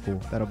it was kind of cool.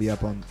 That'll be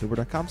up on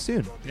Billboard.com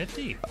soon.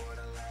 Nifty.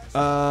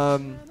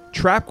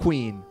 Trap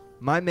Queen,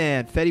 my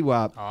man, Fetty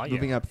Wap,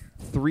 moving up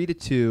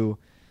 3-2.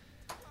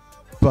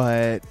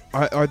 But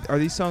are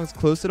these songs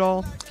close at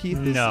all, Keith?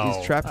 No.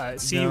 Is Trap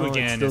See You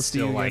Again is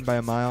still like by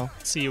a mile.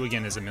 See You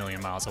Again is a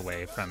million miles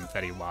away from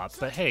Fetty Wap.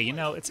 But hey,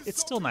 it's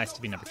still nice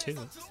to be number 2.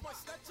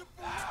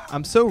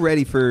 I'm so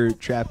ready for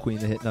Trap Queen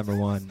to hit number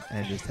 1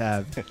 and just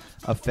have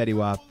a Fetty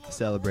Wap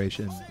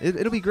celebration.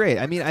 It'll be great.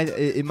 I mean,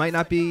 it might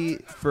not be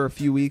for a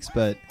few weeks,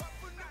 but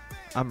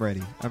I'm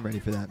ready. I'm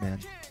ready for that,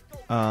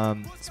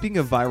 man. Speaking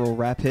of viral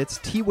rap hits,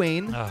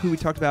 T-Wayne, who we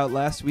talked about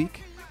last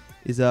week,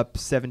 is up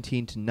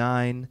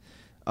 17-9.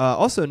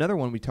 Also, another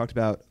one we talked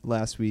about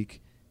last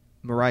week,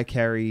 Mariah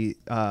Carey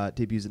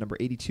debuts at number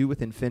 82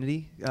 with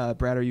Infinity.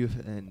 Brad, are you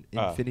an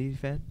Infinity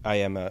fan? I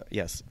am, a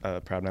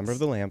proud member of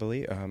the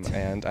Lamborghini,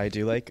 and I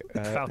do like...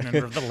 proud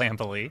member of the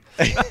Lamborghini.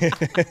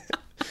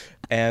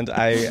 And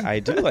I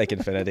do like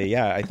Infinity.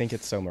 Yeah, I think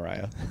it's so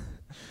Mariah.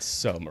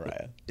 So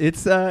Mariah.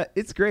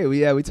 It's great.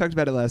 We talked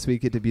about it last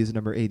week. It debuts at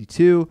number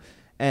 82.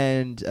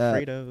 And...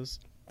 Fritos.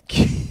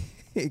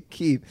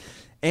 Keith.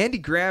 Andy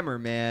Grammer,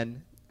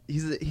 man.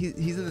 He's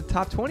in the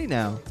top 20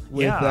 now.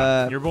 With,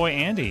 your boy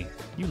Andy.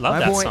 You love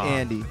that song. My boy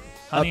Andy.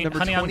 Honey, up number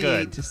Honey,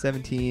 28 to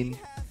 17.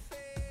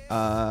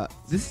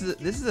 This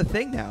is a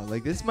thing now.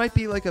 Like this might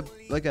be like a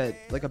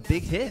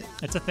big hit.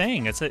 It's a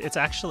thing. It's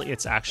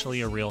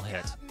actually a real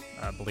hit.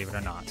 Believe it or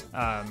not.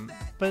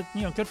 But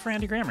good for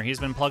Andy Grammer. He's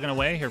been plugging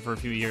away here for a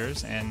few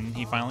years, and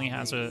he finally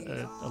has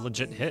a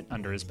legit hit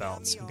under his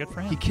belt. So good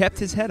for him. He kept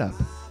his head up.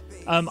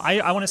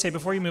 I want to say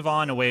before you move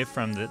on away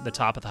from the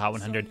top of the Hot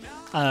 100,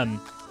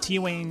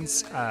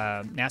 T-Wayne's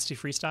Nasty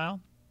Freestyle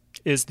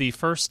is the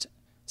first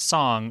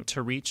song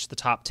to reach the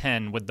top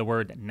 10 with the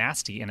word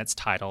nasty in its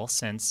title,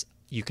 since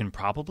you can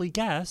probably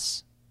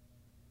guess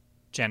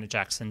Janet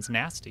Jackson's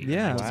Nasty.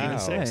 Yeah, wow.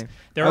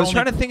 I was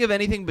trying to think of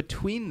anything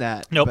between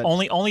that. Nope,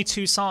 only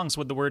 2 songs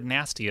with the word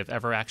nasty have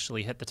ever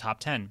actually hit the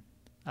top 10.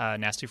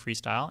 Nasty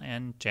Freestyle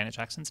and Janet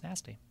Jackson's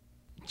Nasty.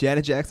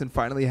 Janet Jackson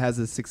finally has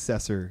a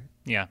successor.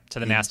 Yeah, to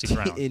the nasty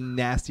throne. In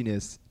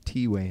nastiness,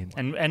 T-Wayne.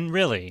 And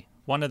really,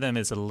 one of them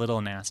is a little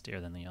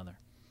nastier than the other.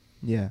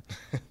 Yeah.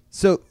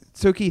 So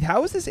Keith,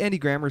 how is this Andy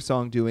Grammer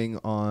song doing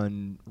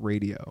on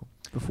radio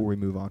before we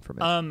move on from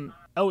it?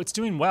 It's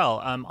doing well.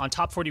 On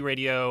Top 40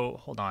 Radio,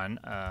 hold on.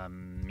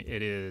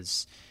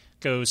 That's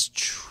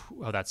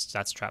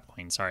Trap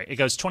Queen, sorry. It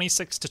goes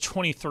 26 to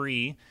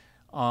 23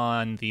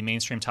 on the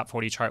mainstream Top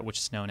 40 chart, which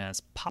is known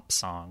as Pop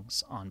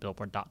Songs on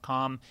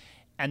Billboard.com.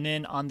 And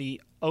then on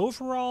the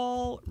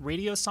overall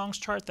radio songs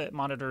chart that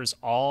monitors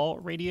all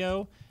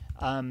radio,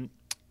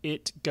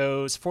 it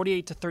goes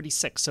 48 to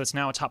 36. So it's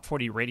now a top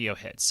 40 radio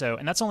hit.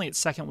 And that's only its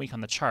second week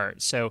on the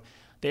chart. So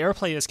the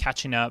airplay is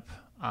catching up.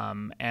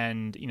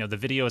 And the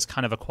video is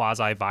kind of a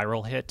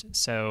quasi-viral hit.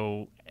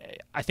 So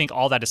I think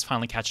all that is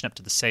finally catching up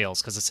to the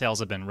sales, because the sales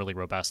have been really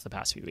robust the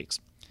past few weeks.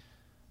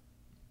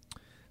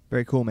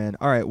 Very cool, man.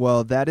 All right,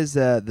 well, that is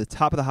the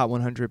top of the Hot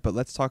 100, but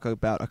let's talk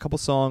about a couple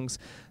songs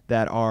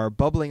that are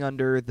bubbling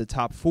under the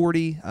top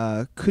 40.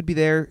 Could be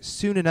there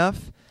soon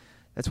enough.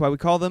 That's why we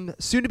call them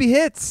soon-to-be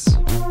hits.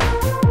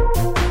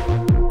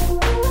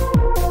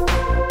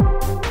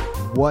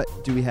 What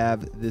do we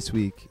have this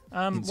week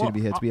in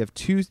soon-to-be hits?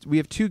 We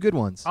have two good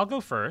ones. I'll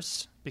go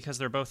first because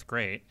they're both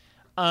great.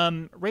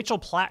 Rachel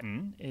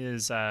Platten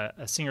is a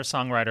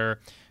singer-songwriter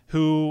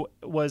who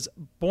was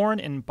born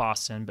in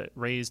Boston but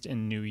raised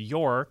in New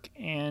York,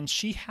 and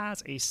she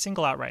has a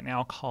single out right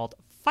now called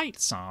Fight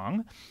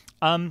Song.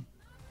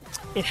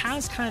 It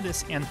has kind of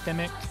this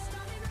anthemic,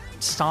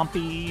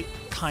 stompy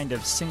kind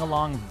of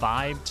sing-along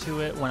vibe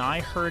to it. When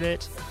I heard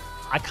it,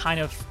 I kind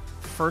of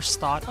first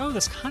thought, oh,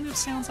 this kind of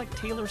sounds like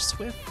Taylor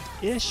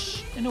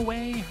Swift-ish in a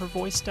way, her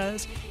voice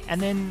does. And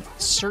then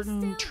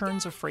certain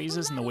turns of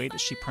phrases and the way that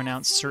she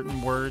pronounced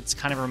certain words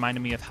kind of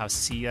reminded me of how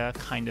Sia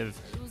kind of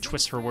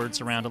twists her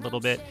words around a little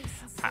bit.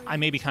 I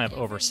may be kind of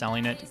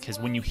overselling it, because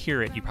when you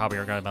hear it, you probably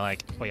are going to be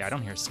like, oh yeah, I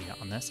don't hear Sia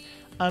on this.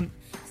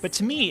 But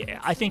to me,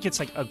 I think it's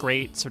like a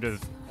great sort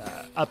of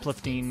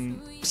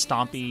uplifting,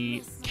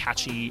 stompy,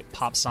 catchy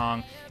pop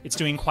song. It's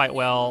doing quite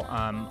well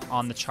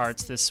on the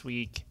charts this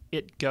week.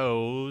 It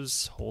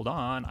goes, hold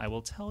on, I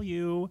will tell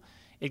you.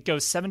 It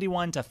goes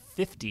 71 to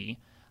 50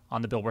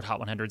 on the Billboard Hot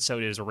 100, so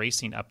it is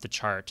racing up the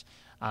chart.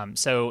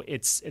 So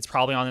it's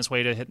probably on its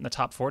way to hitting the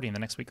top 40 in the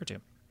next week or two.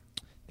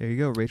 There you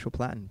go, Rachel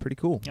Platten. Pretty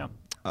cool. Yeah.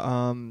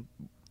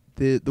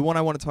 The one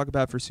I want to talk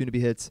about for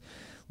soon-to-be hits,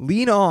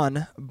 Lean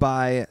On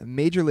by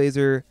Major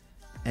Lazer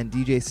and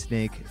DJ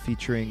Snake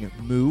featuring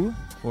Moo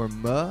or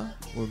Muh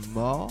or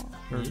Ma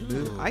or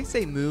Moo. I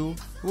say Moo.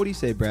 What do you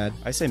say, Brad?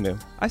 I say Moo.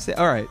 I say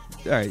all right.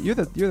 You're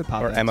the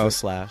pop or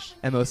expert.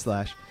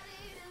 MO/.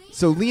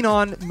 So Lean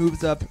On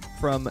moves up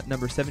from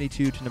number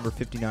 72 to number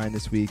 59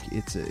 this week.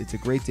 It's a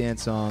great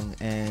dance song,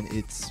 and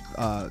it's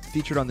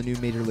featured on the new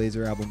Major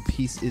Lazer album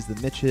Peace is the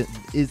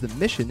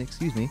Mission,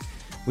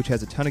 which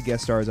has a ton of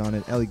guest stars on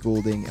it. Ellie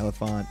Goulding,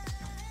 Elephant,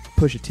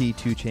 Pusha T,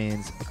 2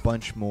 Chainz, a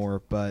bunch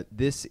more, but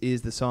this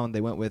is the song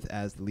they went with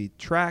as the lead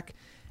track.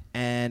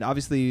 And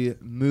obviously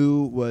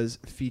Moo was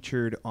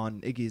featured on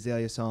Iggy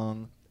Azalea's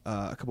song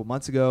a couple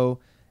months ago,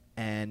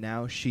 and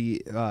now she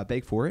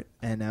begged for it,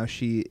 and now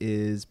she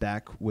is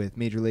back with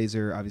Major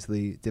Lazer,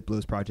 obviously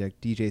Diplo's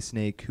project, DJ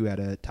Snake, who had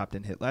a top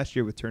 10 hit last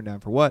year with Turn Down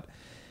for What.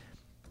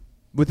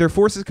 With their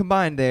forces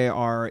combined, they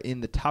are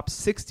in the top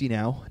 60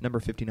 now, number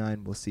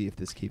 59. We'll see if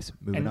this keeps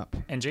moving up.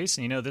 And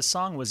Jason, this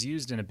song was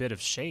used in a bit of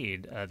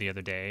shade the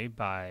other day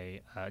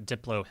by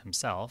Diplo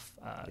himself.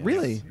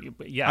 Really?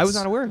 Yes. I was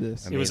not aware of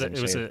this. It was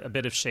a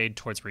bit of shade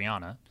towards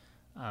Rihanna,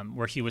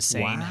 where he was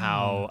saying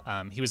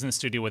how he was in the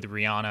studio with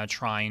Rihanna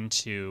trying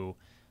to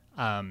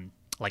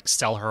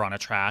sell her on a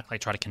track,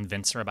 try to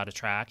convince her about a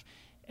track.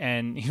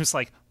 And he was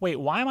like, wait,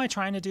 why am I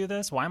trying to do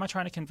this? Why am I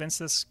trying to convince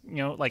this?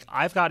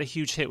 I've got a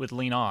huge hit with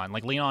Lean On.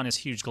 Lean On is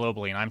huge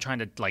globally, and I'm trying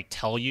to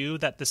tell you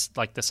that this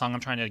the song I'm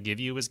trying to give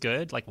you is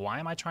good.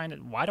 Why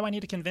do I need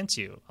to convince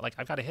you?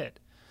 I've got a hit.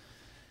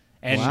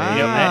 And,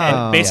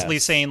 and basically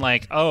saying I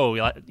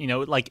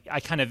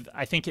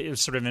think it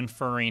was sort of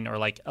inferring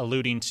or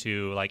alluding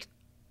to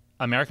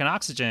American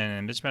Oxygen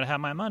and Bitch Better Have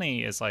My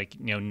Money is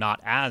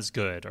not as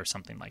good or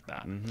something like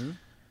that. Mm-hmm.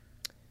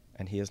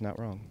 And he is not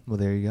wrong. Well,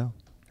 there you go.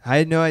 I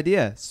had no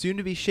idea. Soon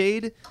to be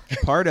shade,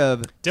 part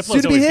of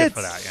Diplo's always good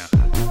for that, yeah.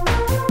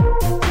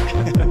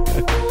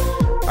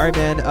 All right,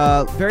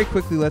 man. Very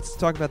quickly, let's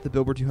talk about the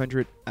Billboard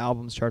 200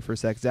 albums chart for a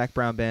sec. Zac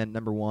Brown Band,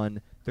 number 1.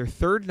 Their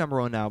third number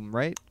 1 album,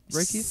 right?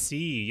 Right, Keith?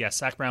 Yes.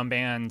 Zac Brown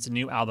Band's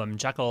new album,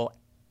 Jekyll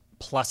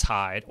plus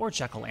Hyde, or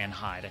Jekyll and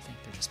Hyde. I think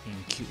they're just being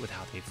cute with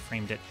how they've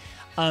framed it.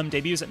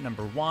 Debuts at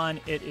number 1.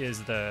 It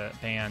is the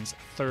band's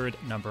third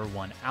number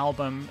 1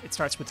 album. It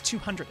starts with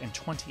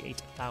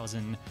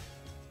 228,000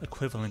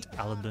 equivalent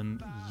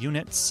album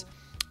units.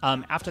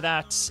 After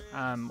that,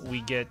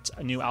 we get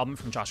a new album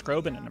from Josh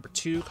Groban at number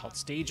 2 called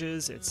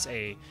Stages. It's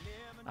a,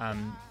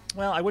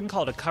 I wouldn't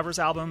call it a covers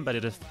album, but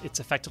it's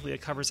effectively a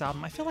covers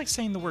album. I feel like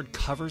saying the word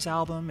covers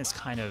album is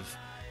kind of,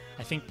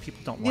 I think people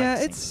don't like.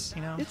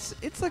 Yeah,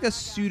 it's like a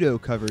pseudo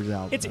covers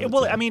album.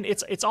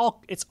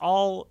 It's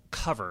all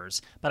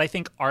covers, but I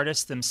think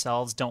artists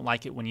themselves don't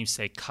like it when you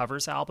say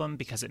covers album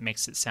because it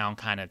makes it sound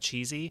kind of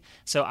cheesy.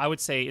 So I would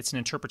say it's an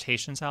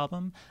interpretations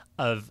album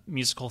of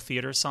musical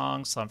theater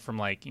songs, some from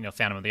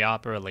Phantom of the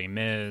Opera, Les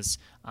Mis.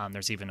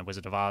 There's even a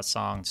Wizard of Oz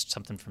song,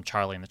 something from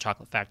Charlie and the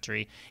Chocolate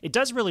Factory. It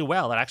does really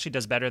well. It actually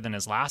does better than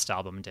his last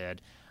album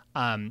did.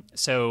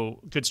 So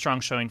good,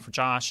 strong showing for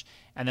Josh.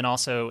 And then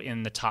also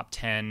in the top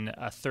 10,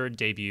 a third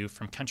debut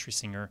from country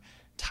singer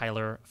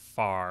Tyler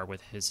Farr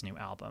with his new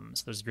album.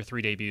 So those are your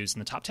 3 debuts in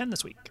the top 10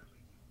 this week.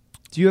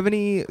 Do you have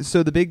any?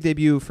 So the big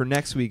debut for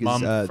next week is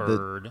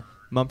Mumford.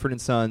 Mumford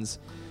 & Sons,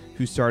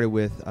 who started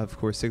with, of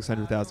course,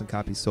 600,000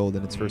 copies sold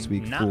in its first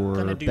week Not for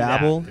gonna do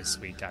Babel. That this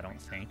week, I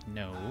don't think.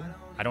 No.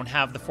 I don't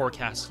have the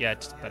forecast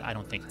yet, but I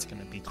don't think it's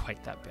going to be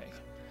quite that big.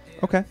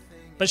 Okay.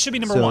 But it should be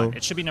number one.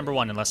 It should be number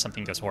one unless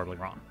something goes horribly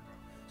wrong.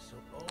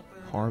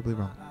 Horribly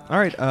wrong. All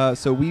right,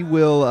 so we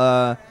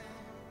will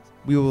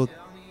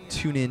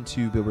tune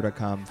into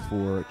Billboard.com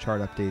for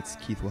chart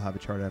updates. Keith will have a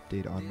chart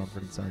update on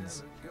Mumford &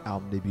 Sons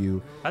album debut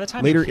By the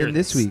time later you hear in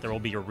this week. There will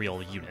be a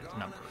real unit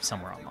number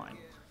somewhere online.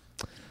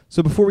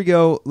 So before we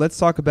go, let's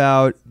talk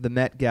about the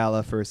Met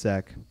Gala for a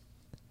sec.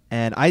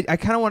 And I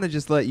kind of want to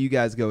just let you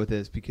guys go with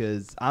this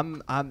because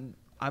I'm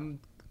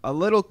a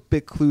little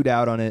bit clued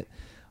out on it.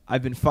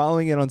 I've been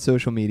following it on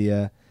social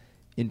media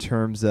in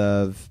terms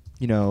of,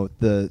 you know,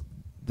 the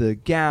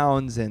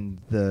gowns and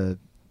the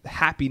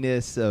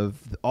happiness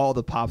of all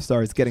the pop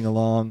stars getting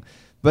along.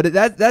 But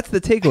that's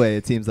the takeaway,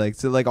 it seems like.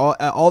 So like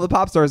all the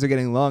pop stars are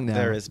getting along now.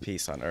 There is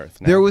peace on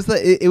Earth now. There was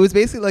it was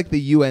basically like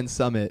the UN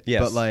summit,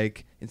 yes. But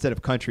like instead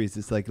of countries,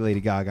 it's like Lady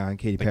Gaga and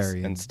Katy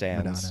Perry and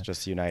stands Madonna.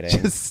 just uniting.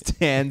 Just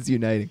stands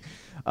uniting.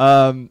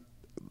 I'll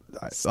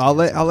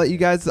let you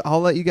guys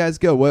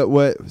go. What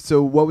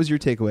was your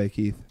takeaway,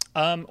 Keith?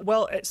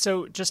 Well,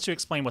 so just to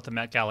explain what the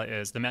Met Gala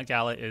is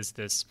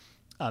this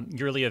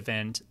yearly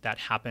event that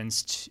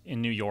happens in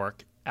New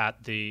York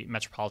at the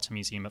Metropolitan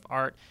Museum of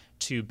Art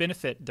to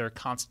benefit their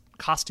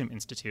Costume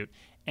Institute.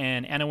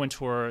 And Anna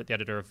Wintour, the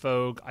editor of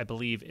Vogue, I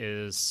believe,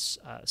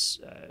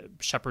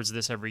 shepherds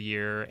this every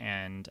year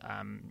and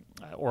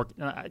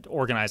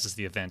organizes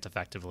the event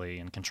effectively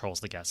and controls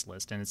the guest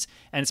list. And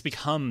it's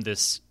become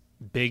this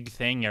big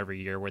thing every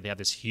year where they have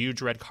this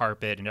huge red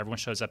carpet and everyone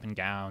shows up in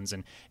gowns,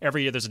 and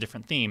every year there's a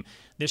different theme.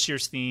 This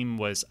year's theme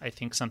was, I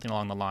think, something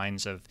along the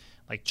lines of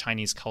like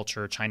Chinese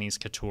culture, Chinese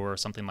couture,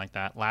 something like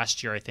that.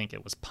 Last year, I think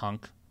it was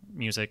punk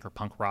music or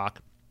punk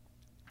rock.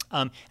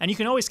 And you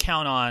can always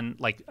count on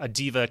like a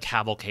diva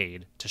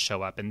cavalcade to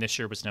show up, and this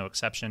year was no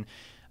exception.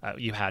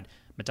 You had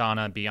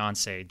Madonna,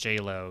 Beyonce,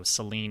 J-Lo,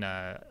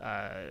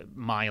 Selena,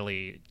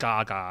 Miley,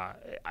 Gaga,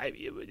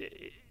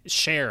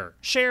 Cher.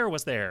 Cher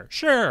was there.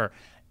 Cher.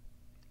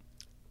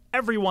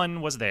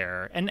 Everyone was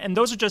there, and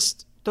those are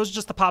just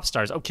the pop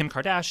stars. Oh, Kim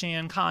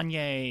Kardashian,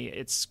 Kanye.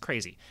 It's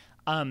crazy.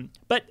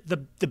 But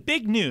the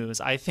big news,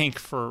 I think,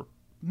 for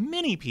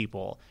many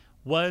people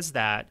was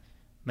that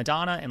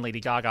Madonna and Lady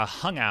Gaga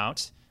hung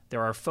out.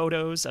 There are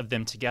photos of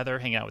them together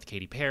hanging out with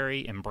Katy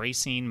Perry,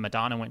 embracing.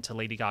 Madonna went to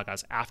Lady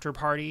Gaga's after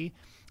party,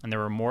 and there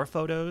were more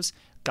photos.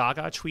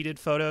 Gaga tweeted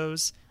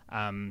photos.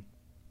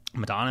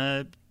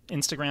 Madonna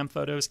Instagram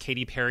photos.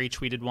 Katy Perry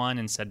tweeted one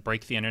and said,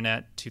 "Break the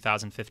internet,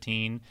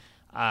 2015."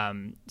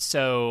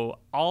 So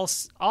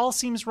all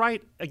seems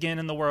right again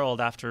in the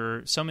world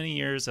after so many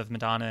years of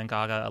Madonna and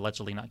Gaga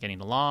allegedly not getting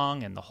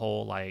along and the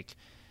whole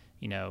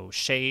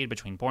shade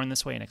between Born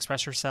This Way and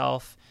Express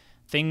Yourself.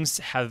 Things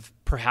have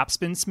perhaps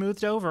been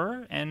smoothed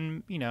over,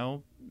 and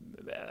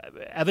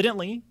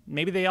evidently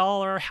maybe they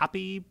all are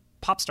happy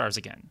pop stars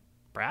again.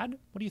 Brad,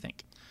 what do you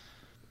think?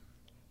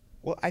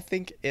 Well, I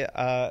think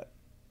I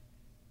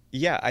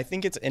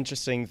think it's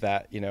interesting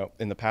that,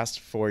 in the past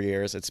 4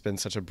 years, it's been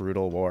such a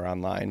brutal war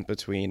online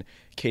between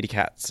Katy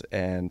Cats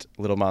and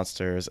Little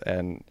Monsters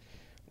and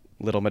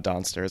Little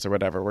Madonsters, or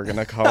whatever we're going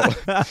to call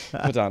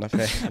Madonna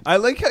fans. I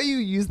like how you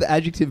use the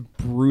adjective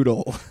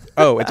brutal.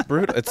 Oh, it's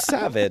brutal. It's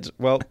savage.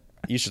 Well,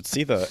 you should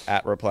see the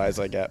 @replies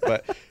I get.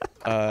 But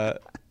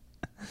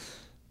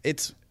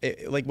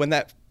like when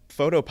that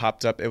photo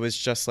popped up, it was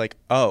just like,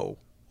 oh,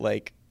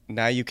 like,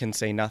 now you can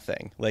say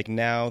nothing. Like,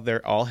 now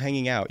they're all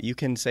hanging out. You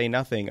can say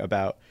nothing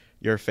about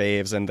your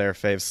faves and their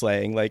faves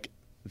slaying. Like,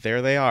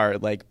 there they are,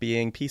 like,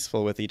 being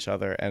peaceful with each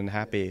other and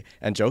happy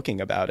and joking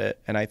about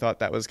it. And I thought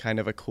that was kind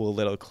of a cool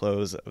little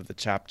close of the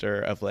chapter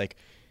of like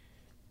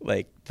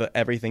the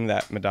everything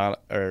that Madonna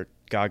or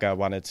Gaga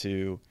wanted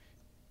to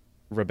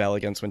rebel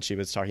against when she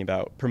was talking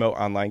about promote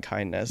online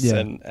kindness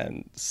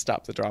and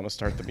stop the drama,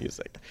 start the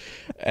music.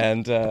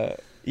 And I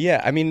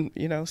mean,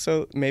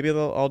 so maybe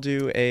they'll all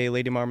do a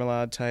Lady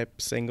Marmalade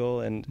type single,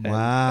 and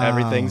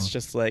everything's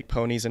just like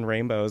ponies and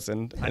rainbows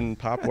and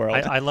pop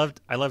world. I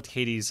loved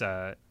Katie's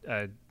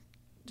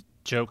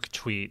joke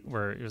tweet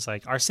where it was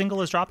like, our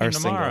single is dropping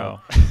tomorrow.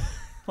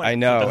 I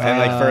know, and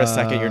like for a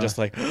second you're just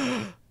like,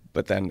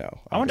 but then no.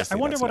 I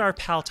wonder what our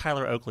pal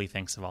Tyler Oakley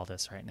thinks of all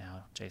this right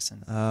now,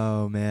 Jason.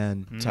 Oh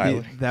man,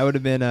 Tyler, that would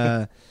have been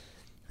I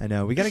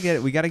know we gotta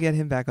get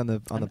him back on the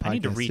podcast. I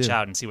need to reach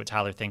out and see what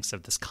Tyler thinks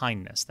of this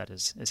kindness that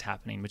is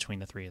happening between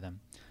the three of them.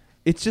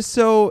 It's just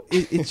so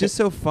it's just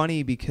so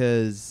funny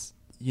because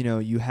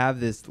you have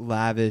this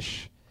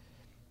lavish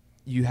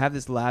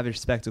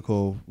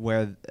spectacle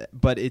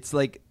but it's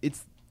like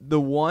it's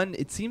the one.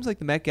 It seems like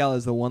the Met Gala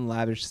is the one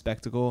lavish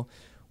spectacle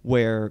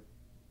where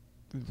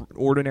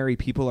ordinary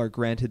people are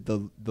granted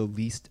the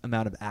least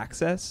amount of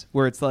access,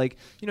 where it's like,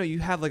 you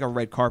have like a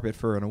red carpet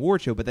for an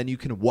award show, but then you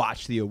can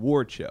watch the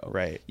award show,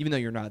 right? Even though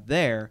you're not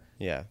there.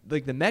 Yeah.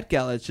 Like the Met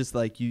Gala, it's just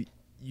like you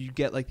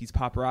get like these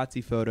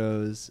paparazzi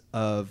photos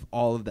of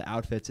all of the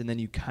outfits, and then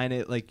you kind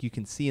of like you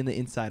can see in the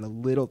inside a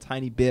little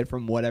tiny bit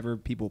from whatever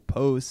people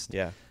post.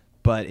 Yeah.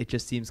 But it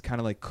just seems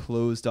kind of like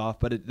closed off,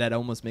 but that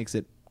almost makes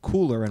it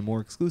cooler and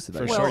more exclusive.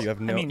 For I guess. sure,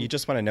 you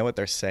just want to know what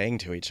they're saying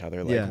to each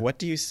other. Like, what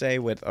do you say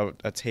with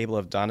a table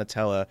of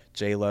Donatella,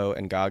 J-Lo,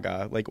 and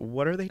Gaga? Like,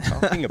 what are they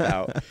talking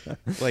about?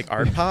 Like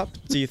art pop?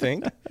 Do you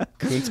think?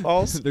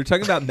 Kunstballs? They're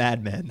talking about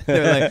Mad Men.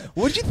 They're like,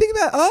 what'd you think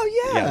about?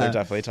 Oh yeah, yeah. They're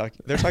definitely talking.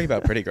 They're talking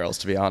about Pretty Girls.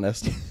 To be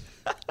honest,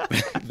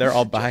 they're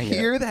all buying it.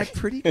 Hear that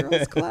Pretty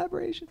Girls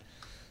collaboration?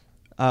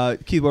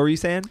 Keith, what were you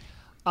saying?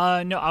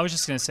 No, I was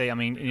just going to say, I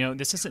mean,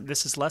 this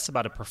is less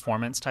about a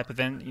performance type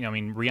event. I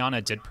mean,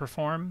 Rihanna did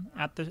perform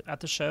at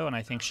the show, and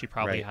I think she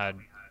probably had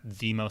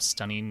the most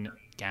stunning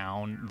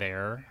gown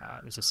there.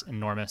 It was this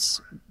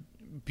enormous,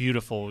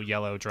 beautiful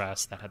yellow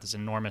dress that had this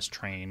enormous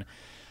train,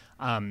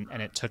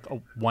 and it took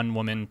one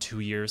woman 2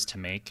 years to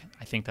make.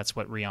 I think that's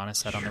what Rihanna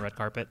said on the red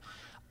carpet.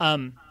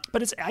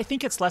 But I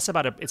think it's less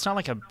about it's not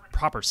like a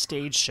proper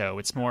stage show.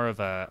 It's more of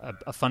a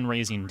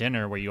fundraising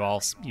dinner where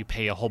you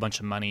pay a whole bunch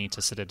of money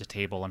to sit at a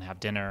table and have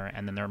dinner,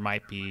 and then there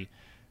might be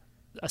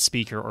a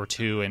speaker or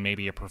two and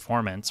maybe a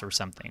performance or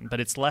something.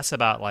 But it's less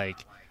about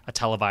like a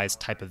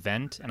televised type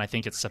event, and I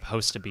think it's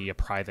supposed to be a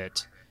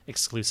private,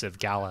 exclusive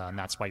gala, and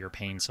that's why you're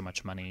paying so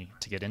much money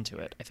to get into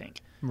it, I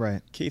think.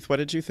 Right. Keith, what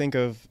did you think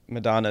of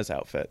Madonna's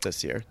outfit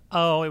this year?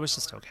 Oh, it was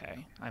just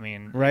okay. I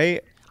mean...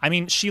 Right? I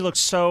mean, she looked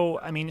so.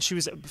 I mean, she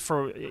was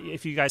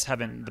if you guys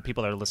haven't, the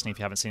people that are listening, if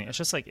you haven't seen it, it's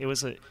just like it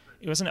was an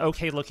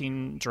okay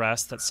looking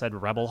dress that said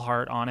Rebel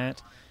Heart on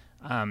it,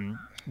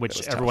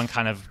 which everyone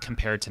kind of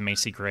compared to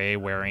Macy Gray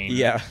wearing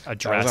a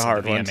dress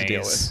at the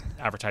VMAs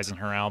advertising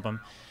her album.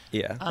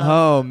 Yeah.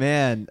 Oh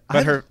man,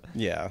 but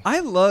I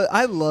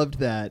loved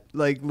that.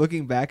 Like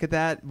looking back at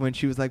that when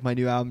she was like, my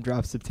new album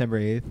drops September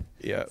 8th.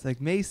 Yeah. It's like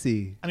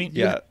Macy. I mean,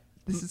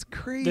 this is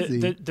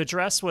crazy. The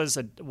dress was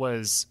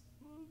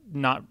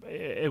not,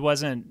 it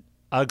wasn't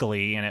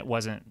ugly, and it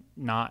wasn't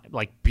not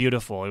like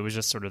beautiful. It was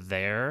just sort of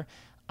there,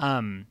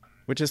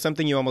 which is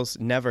something you almost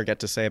never get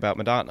to say about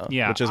Madonna.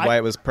 Yeah, which is why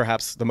it was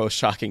perhaps the most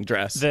shocking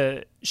dress.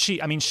 Her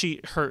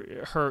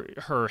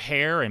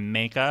hair and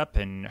makeup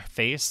and her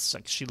face,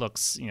 like she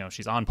looks,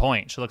 she's on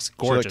point. She looks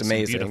gorgeous,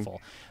 and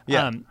beautiful.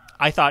 Yeah,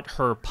 I thought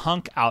her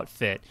punk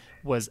outfit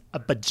was a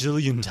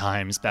bajillion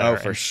times better. Oh,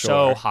 for sure.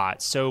 So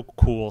hot, so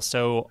cool,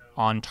 so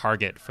on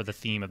target for the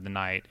theme of the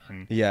night.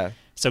 And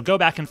so go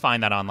back and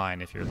find that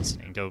online if you're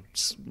listening. Go,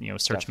 search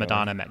Definitely.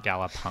 Madonna Met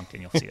Gala punk,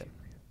 and you'll see it.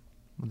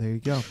 Well, there you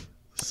go.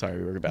 Sorry,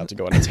 we were about to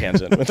go on a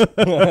tangent.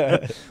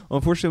 Well,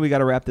 unfortunately, we got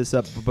to wrap this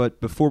up.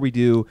 But before we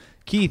do,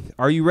 Keith,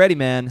 are you ready,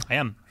 man? I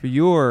am. For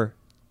your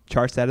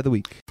chart stat of the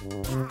week.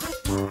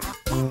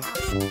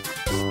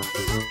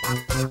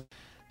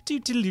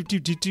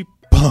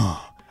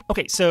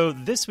 Okay, so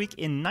this week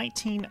in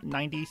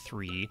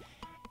 1993,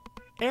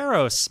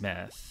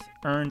 Aerosmith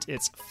earned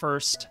its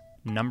first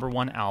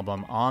 #1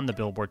 album on the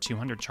Billboard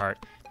 200 chart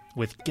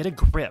with Get a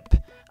Grip.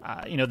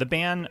 The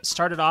band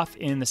started off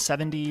in the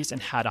 70s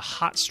and had a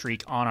hot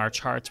streak on our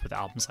charts with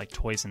albums like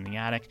Toys in the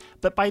Attic.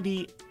 But by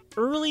the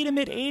early to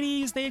mid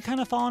 80s, they had kind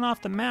of fallen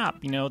off the map.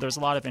 There's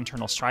a lot of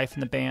internal strife in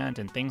the band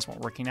and things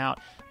weren't working out.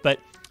 But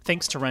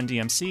thanks to Run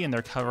DMC and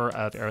their cover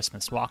of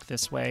Aerosmith's Walk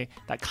This Way,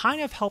 that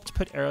kind of helped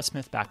put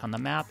Aerosmith back on the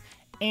map.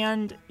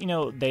 And,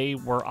 they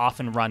were off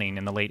and running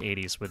in the late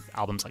 80s with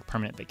albums like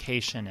Permanent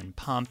Vacation and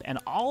Pump. And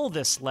all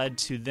this led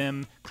to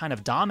them kind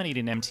of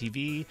dominating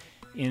MTV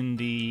in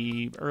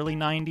the early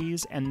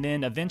 90s, and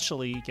then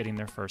eventually getting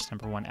their first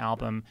 #1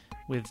 album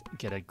with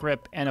Get a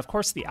Grip. And of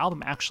course, the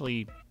album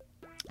actually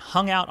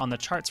hung out on the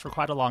charts for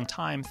quite a long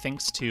time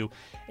thanks to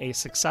a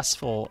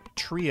successful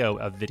trio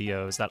of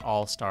videos that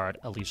all starred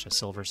Alicia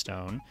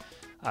Silverstone.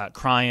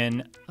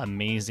 Crying,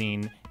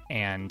 Amazing,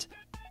 and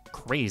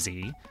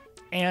Crazy.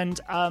 And,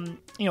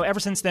 ever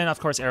since then,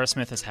 of course,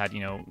 Aerosmith has had,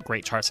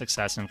 great chart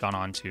success and gone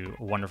on to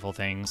wonderful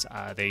things.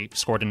 They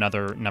scored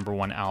another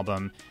 #1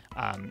 album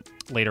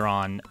later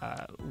on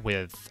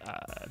with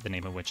the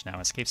name of which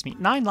now escapes me,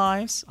 9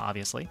 Lives,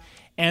 obviously.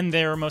 And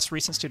their most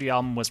recent studio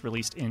album was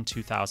released in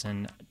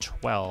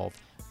 2012,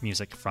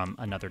 Music from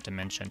Another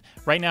Dimension.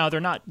 Right now, they're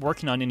not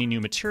working on any new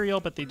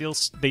material, but they do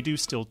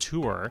still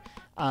tour.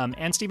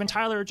 And Steven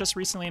Tyler just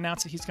recently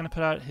announced that he's going to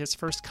put out his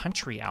first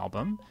country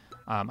album.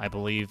 I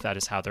believe that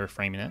is how they're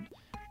framing it.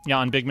 Yeah,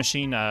 on Big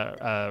Machine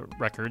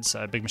Records,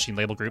 Big Machine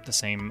label group, the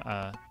same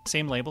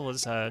label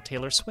as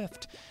Taylor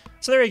Swift.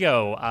 So there you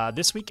go.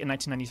 This week in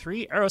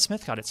 1993,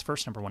 Aerosmith got its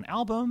first #1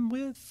 album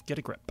with Get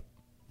a Grip.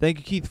 Thank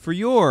you, Keith, for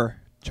your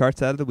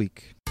charts out of the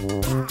week. All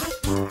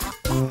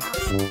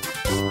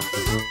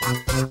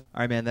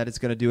right, man, that is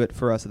going to do it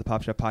for us at the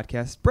Pop Shop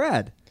Podcast.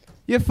 Brad,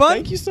 you have fun?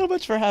 Thank you so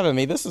much for having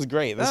me. This is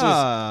great. This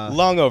was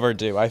long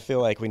overdue. I feel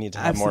like we need to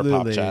have more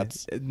pop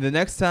chats. The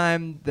next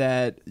time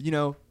that,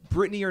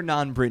 Britney or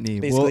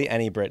non-Britney. Basically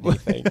any Britney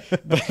thing.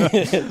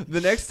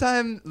 The next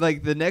time,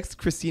 like the next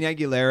Christina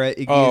Aguilera,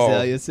 Iggy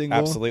Azalea single.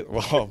 Absolutely.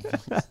 Whoa.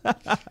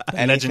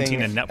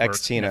 Anything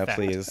ex-Tina,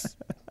 please.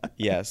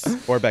 Yes.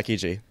 Or Becky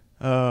G.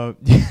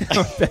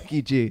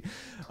 Becky G.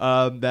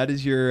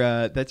 That's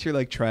your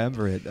like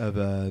triumvirate of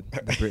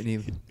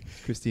Britney,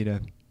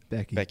 Christina.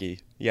 Becky.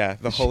 Yeah,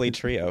 the Holy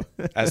Trio,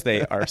 as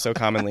they are so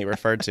commonly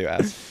referred to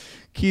as.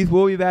 Keith,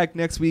 we'll be back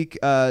next week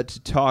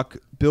to talk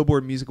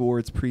Billboard Music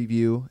Awards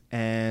preview,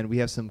 and we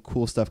have some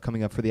cool stuff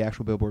coming up for the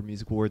actual Billboard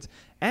Music Awards.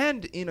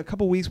 And in a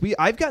couple weeks,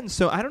 I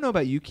don't know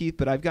about you, Keith,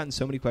 but I've gotten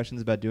so many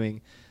questions about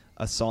doing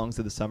a Songs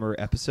of the Summer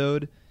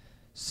episode.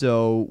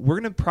 So we're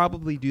going to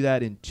probably do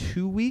that in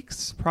 2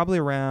 weeks, probably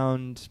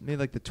around maybe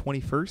like the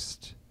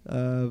 21st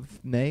of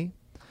May,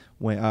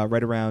 when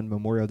right around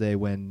Memorial Day,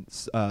 when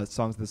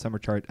Songs of the Summer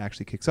chart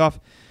actually kicks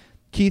off.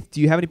 Keith, do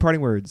you have any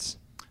parting words?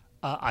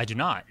 I do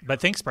not. But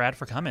thanks, Brad,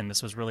 for coming.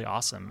 This was really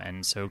awesome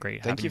and so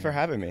great. Thank you for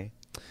having me.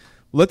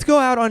 Let's go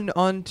out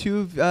on two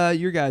of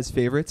your guys'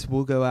 favorites.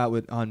 We'll go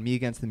out on Me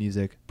Against the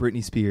Music,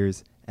 Britney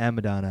Spears, and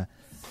Madonna.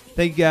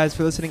 Thank you guys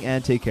for listening,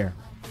 and take care.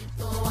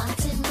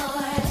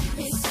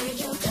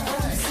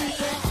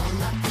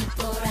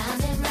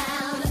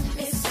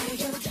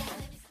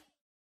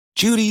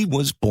 Judy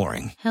was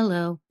boring.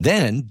 Hello.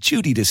 Then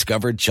Judy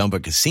discovered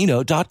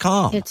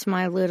ChumbaCasino.com. It's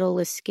my little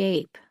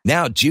escape.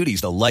 Now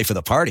Judy's the life of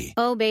the party.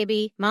 Oh,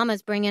 baby,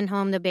 mama's bringing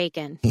home the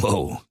bacon.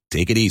 Whoa,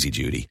 take it easy,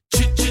 Judy.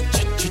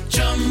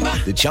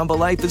 The Chumba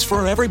life is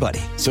for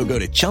everybody. So go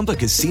to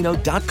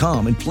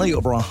ChumbaCasino.com and play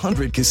over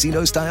 100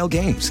 casino-style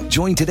games.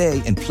 Join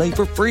today and play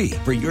for free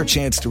for your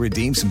chance to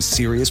redeem some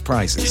serious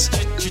prizes.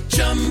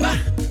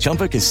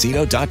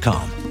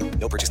 ChumbaCasino.com.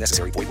 No purchase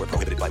necessary. Void where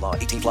prohibited by law.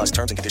 18+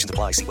 terms and conditions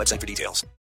apply. See website for details.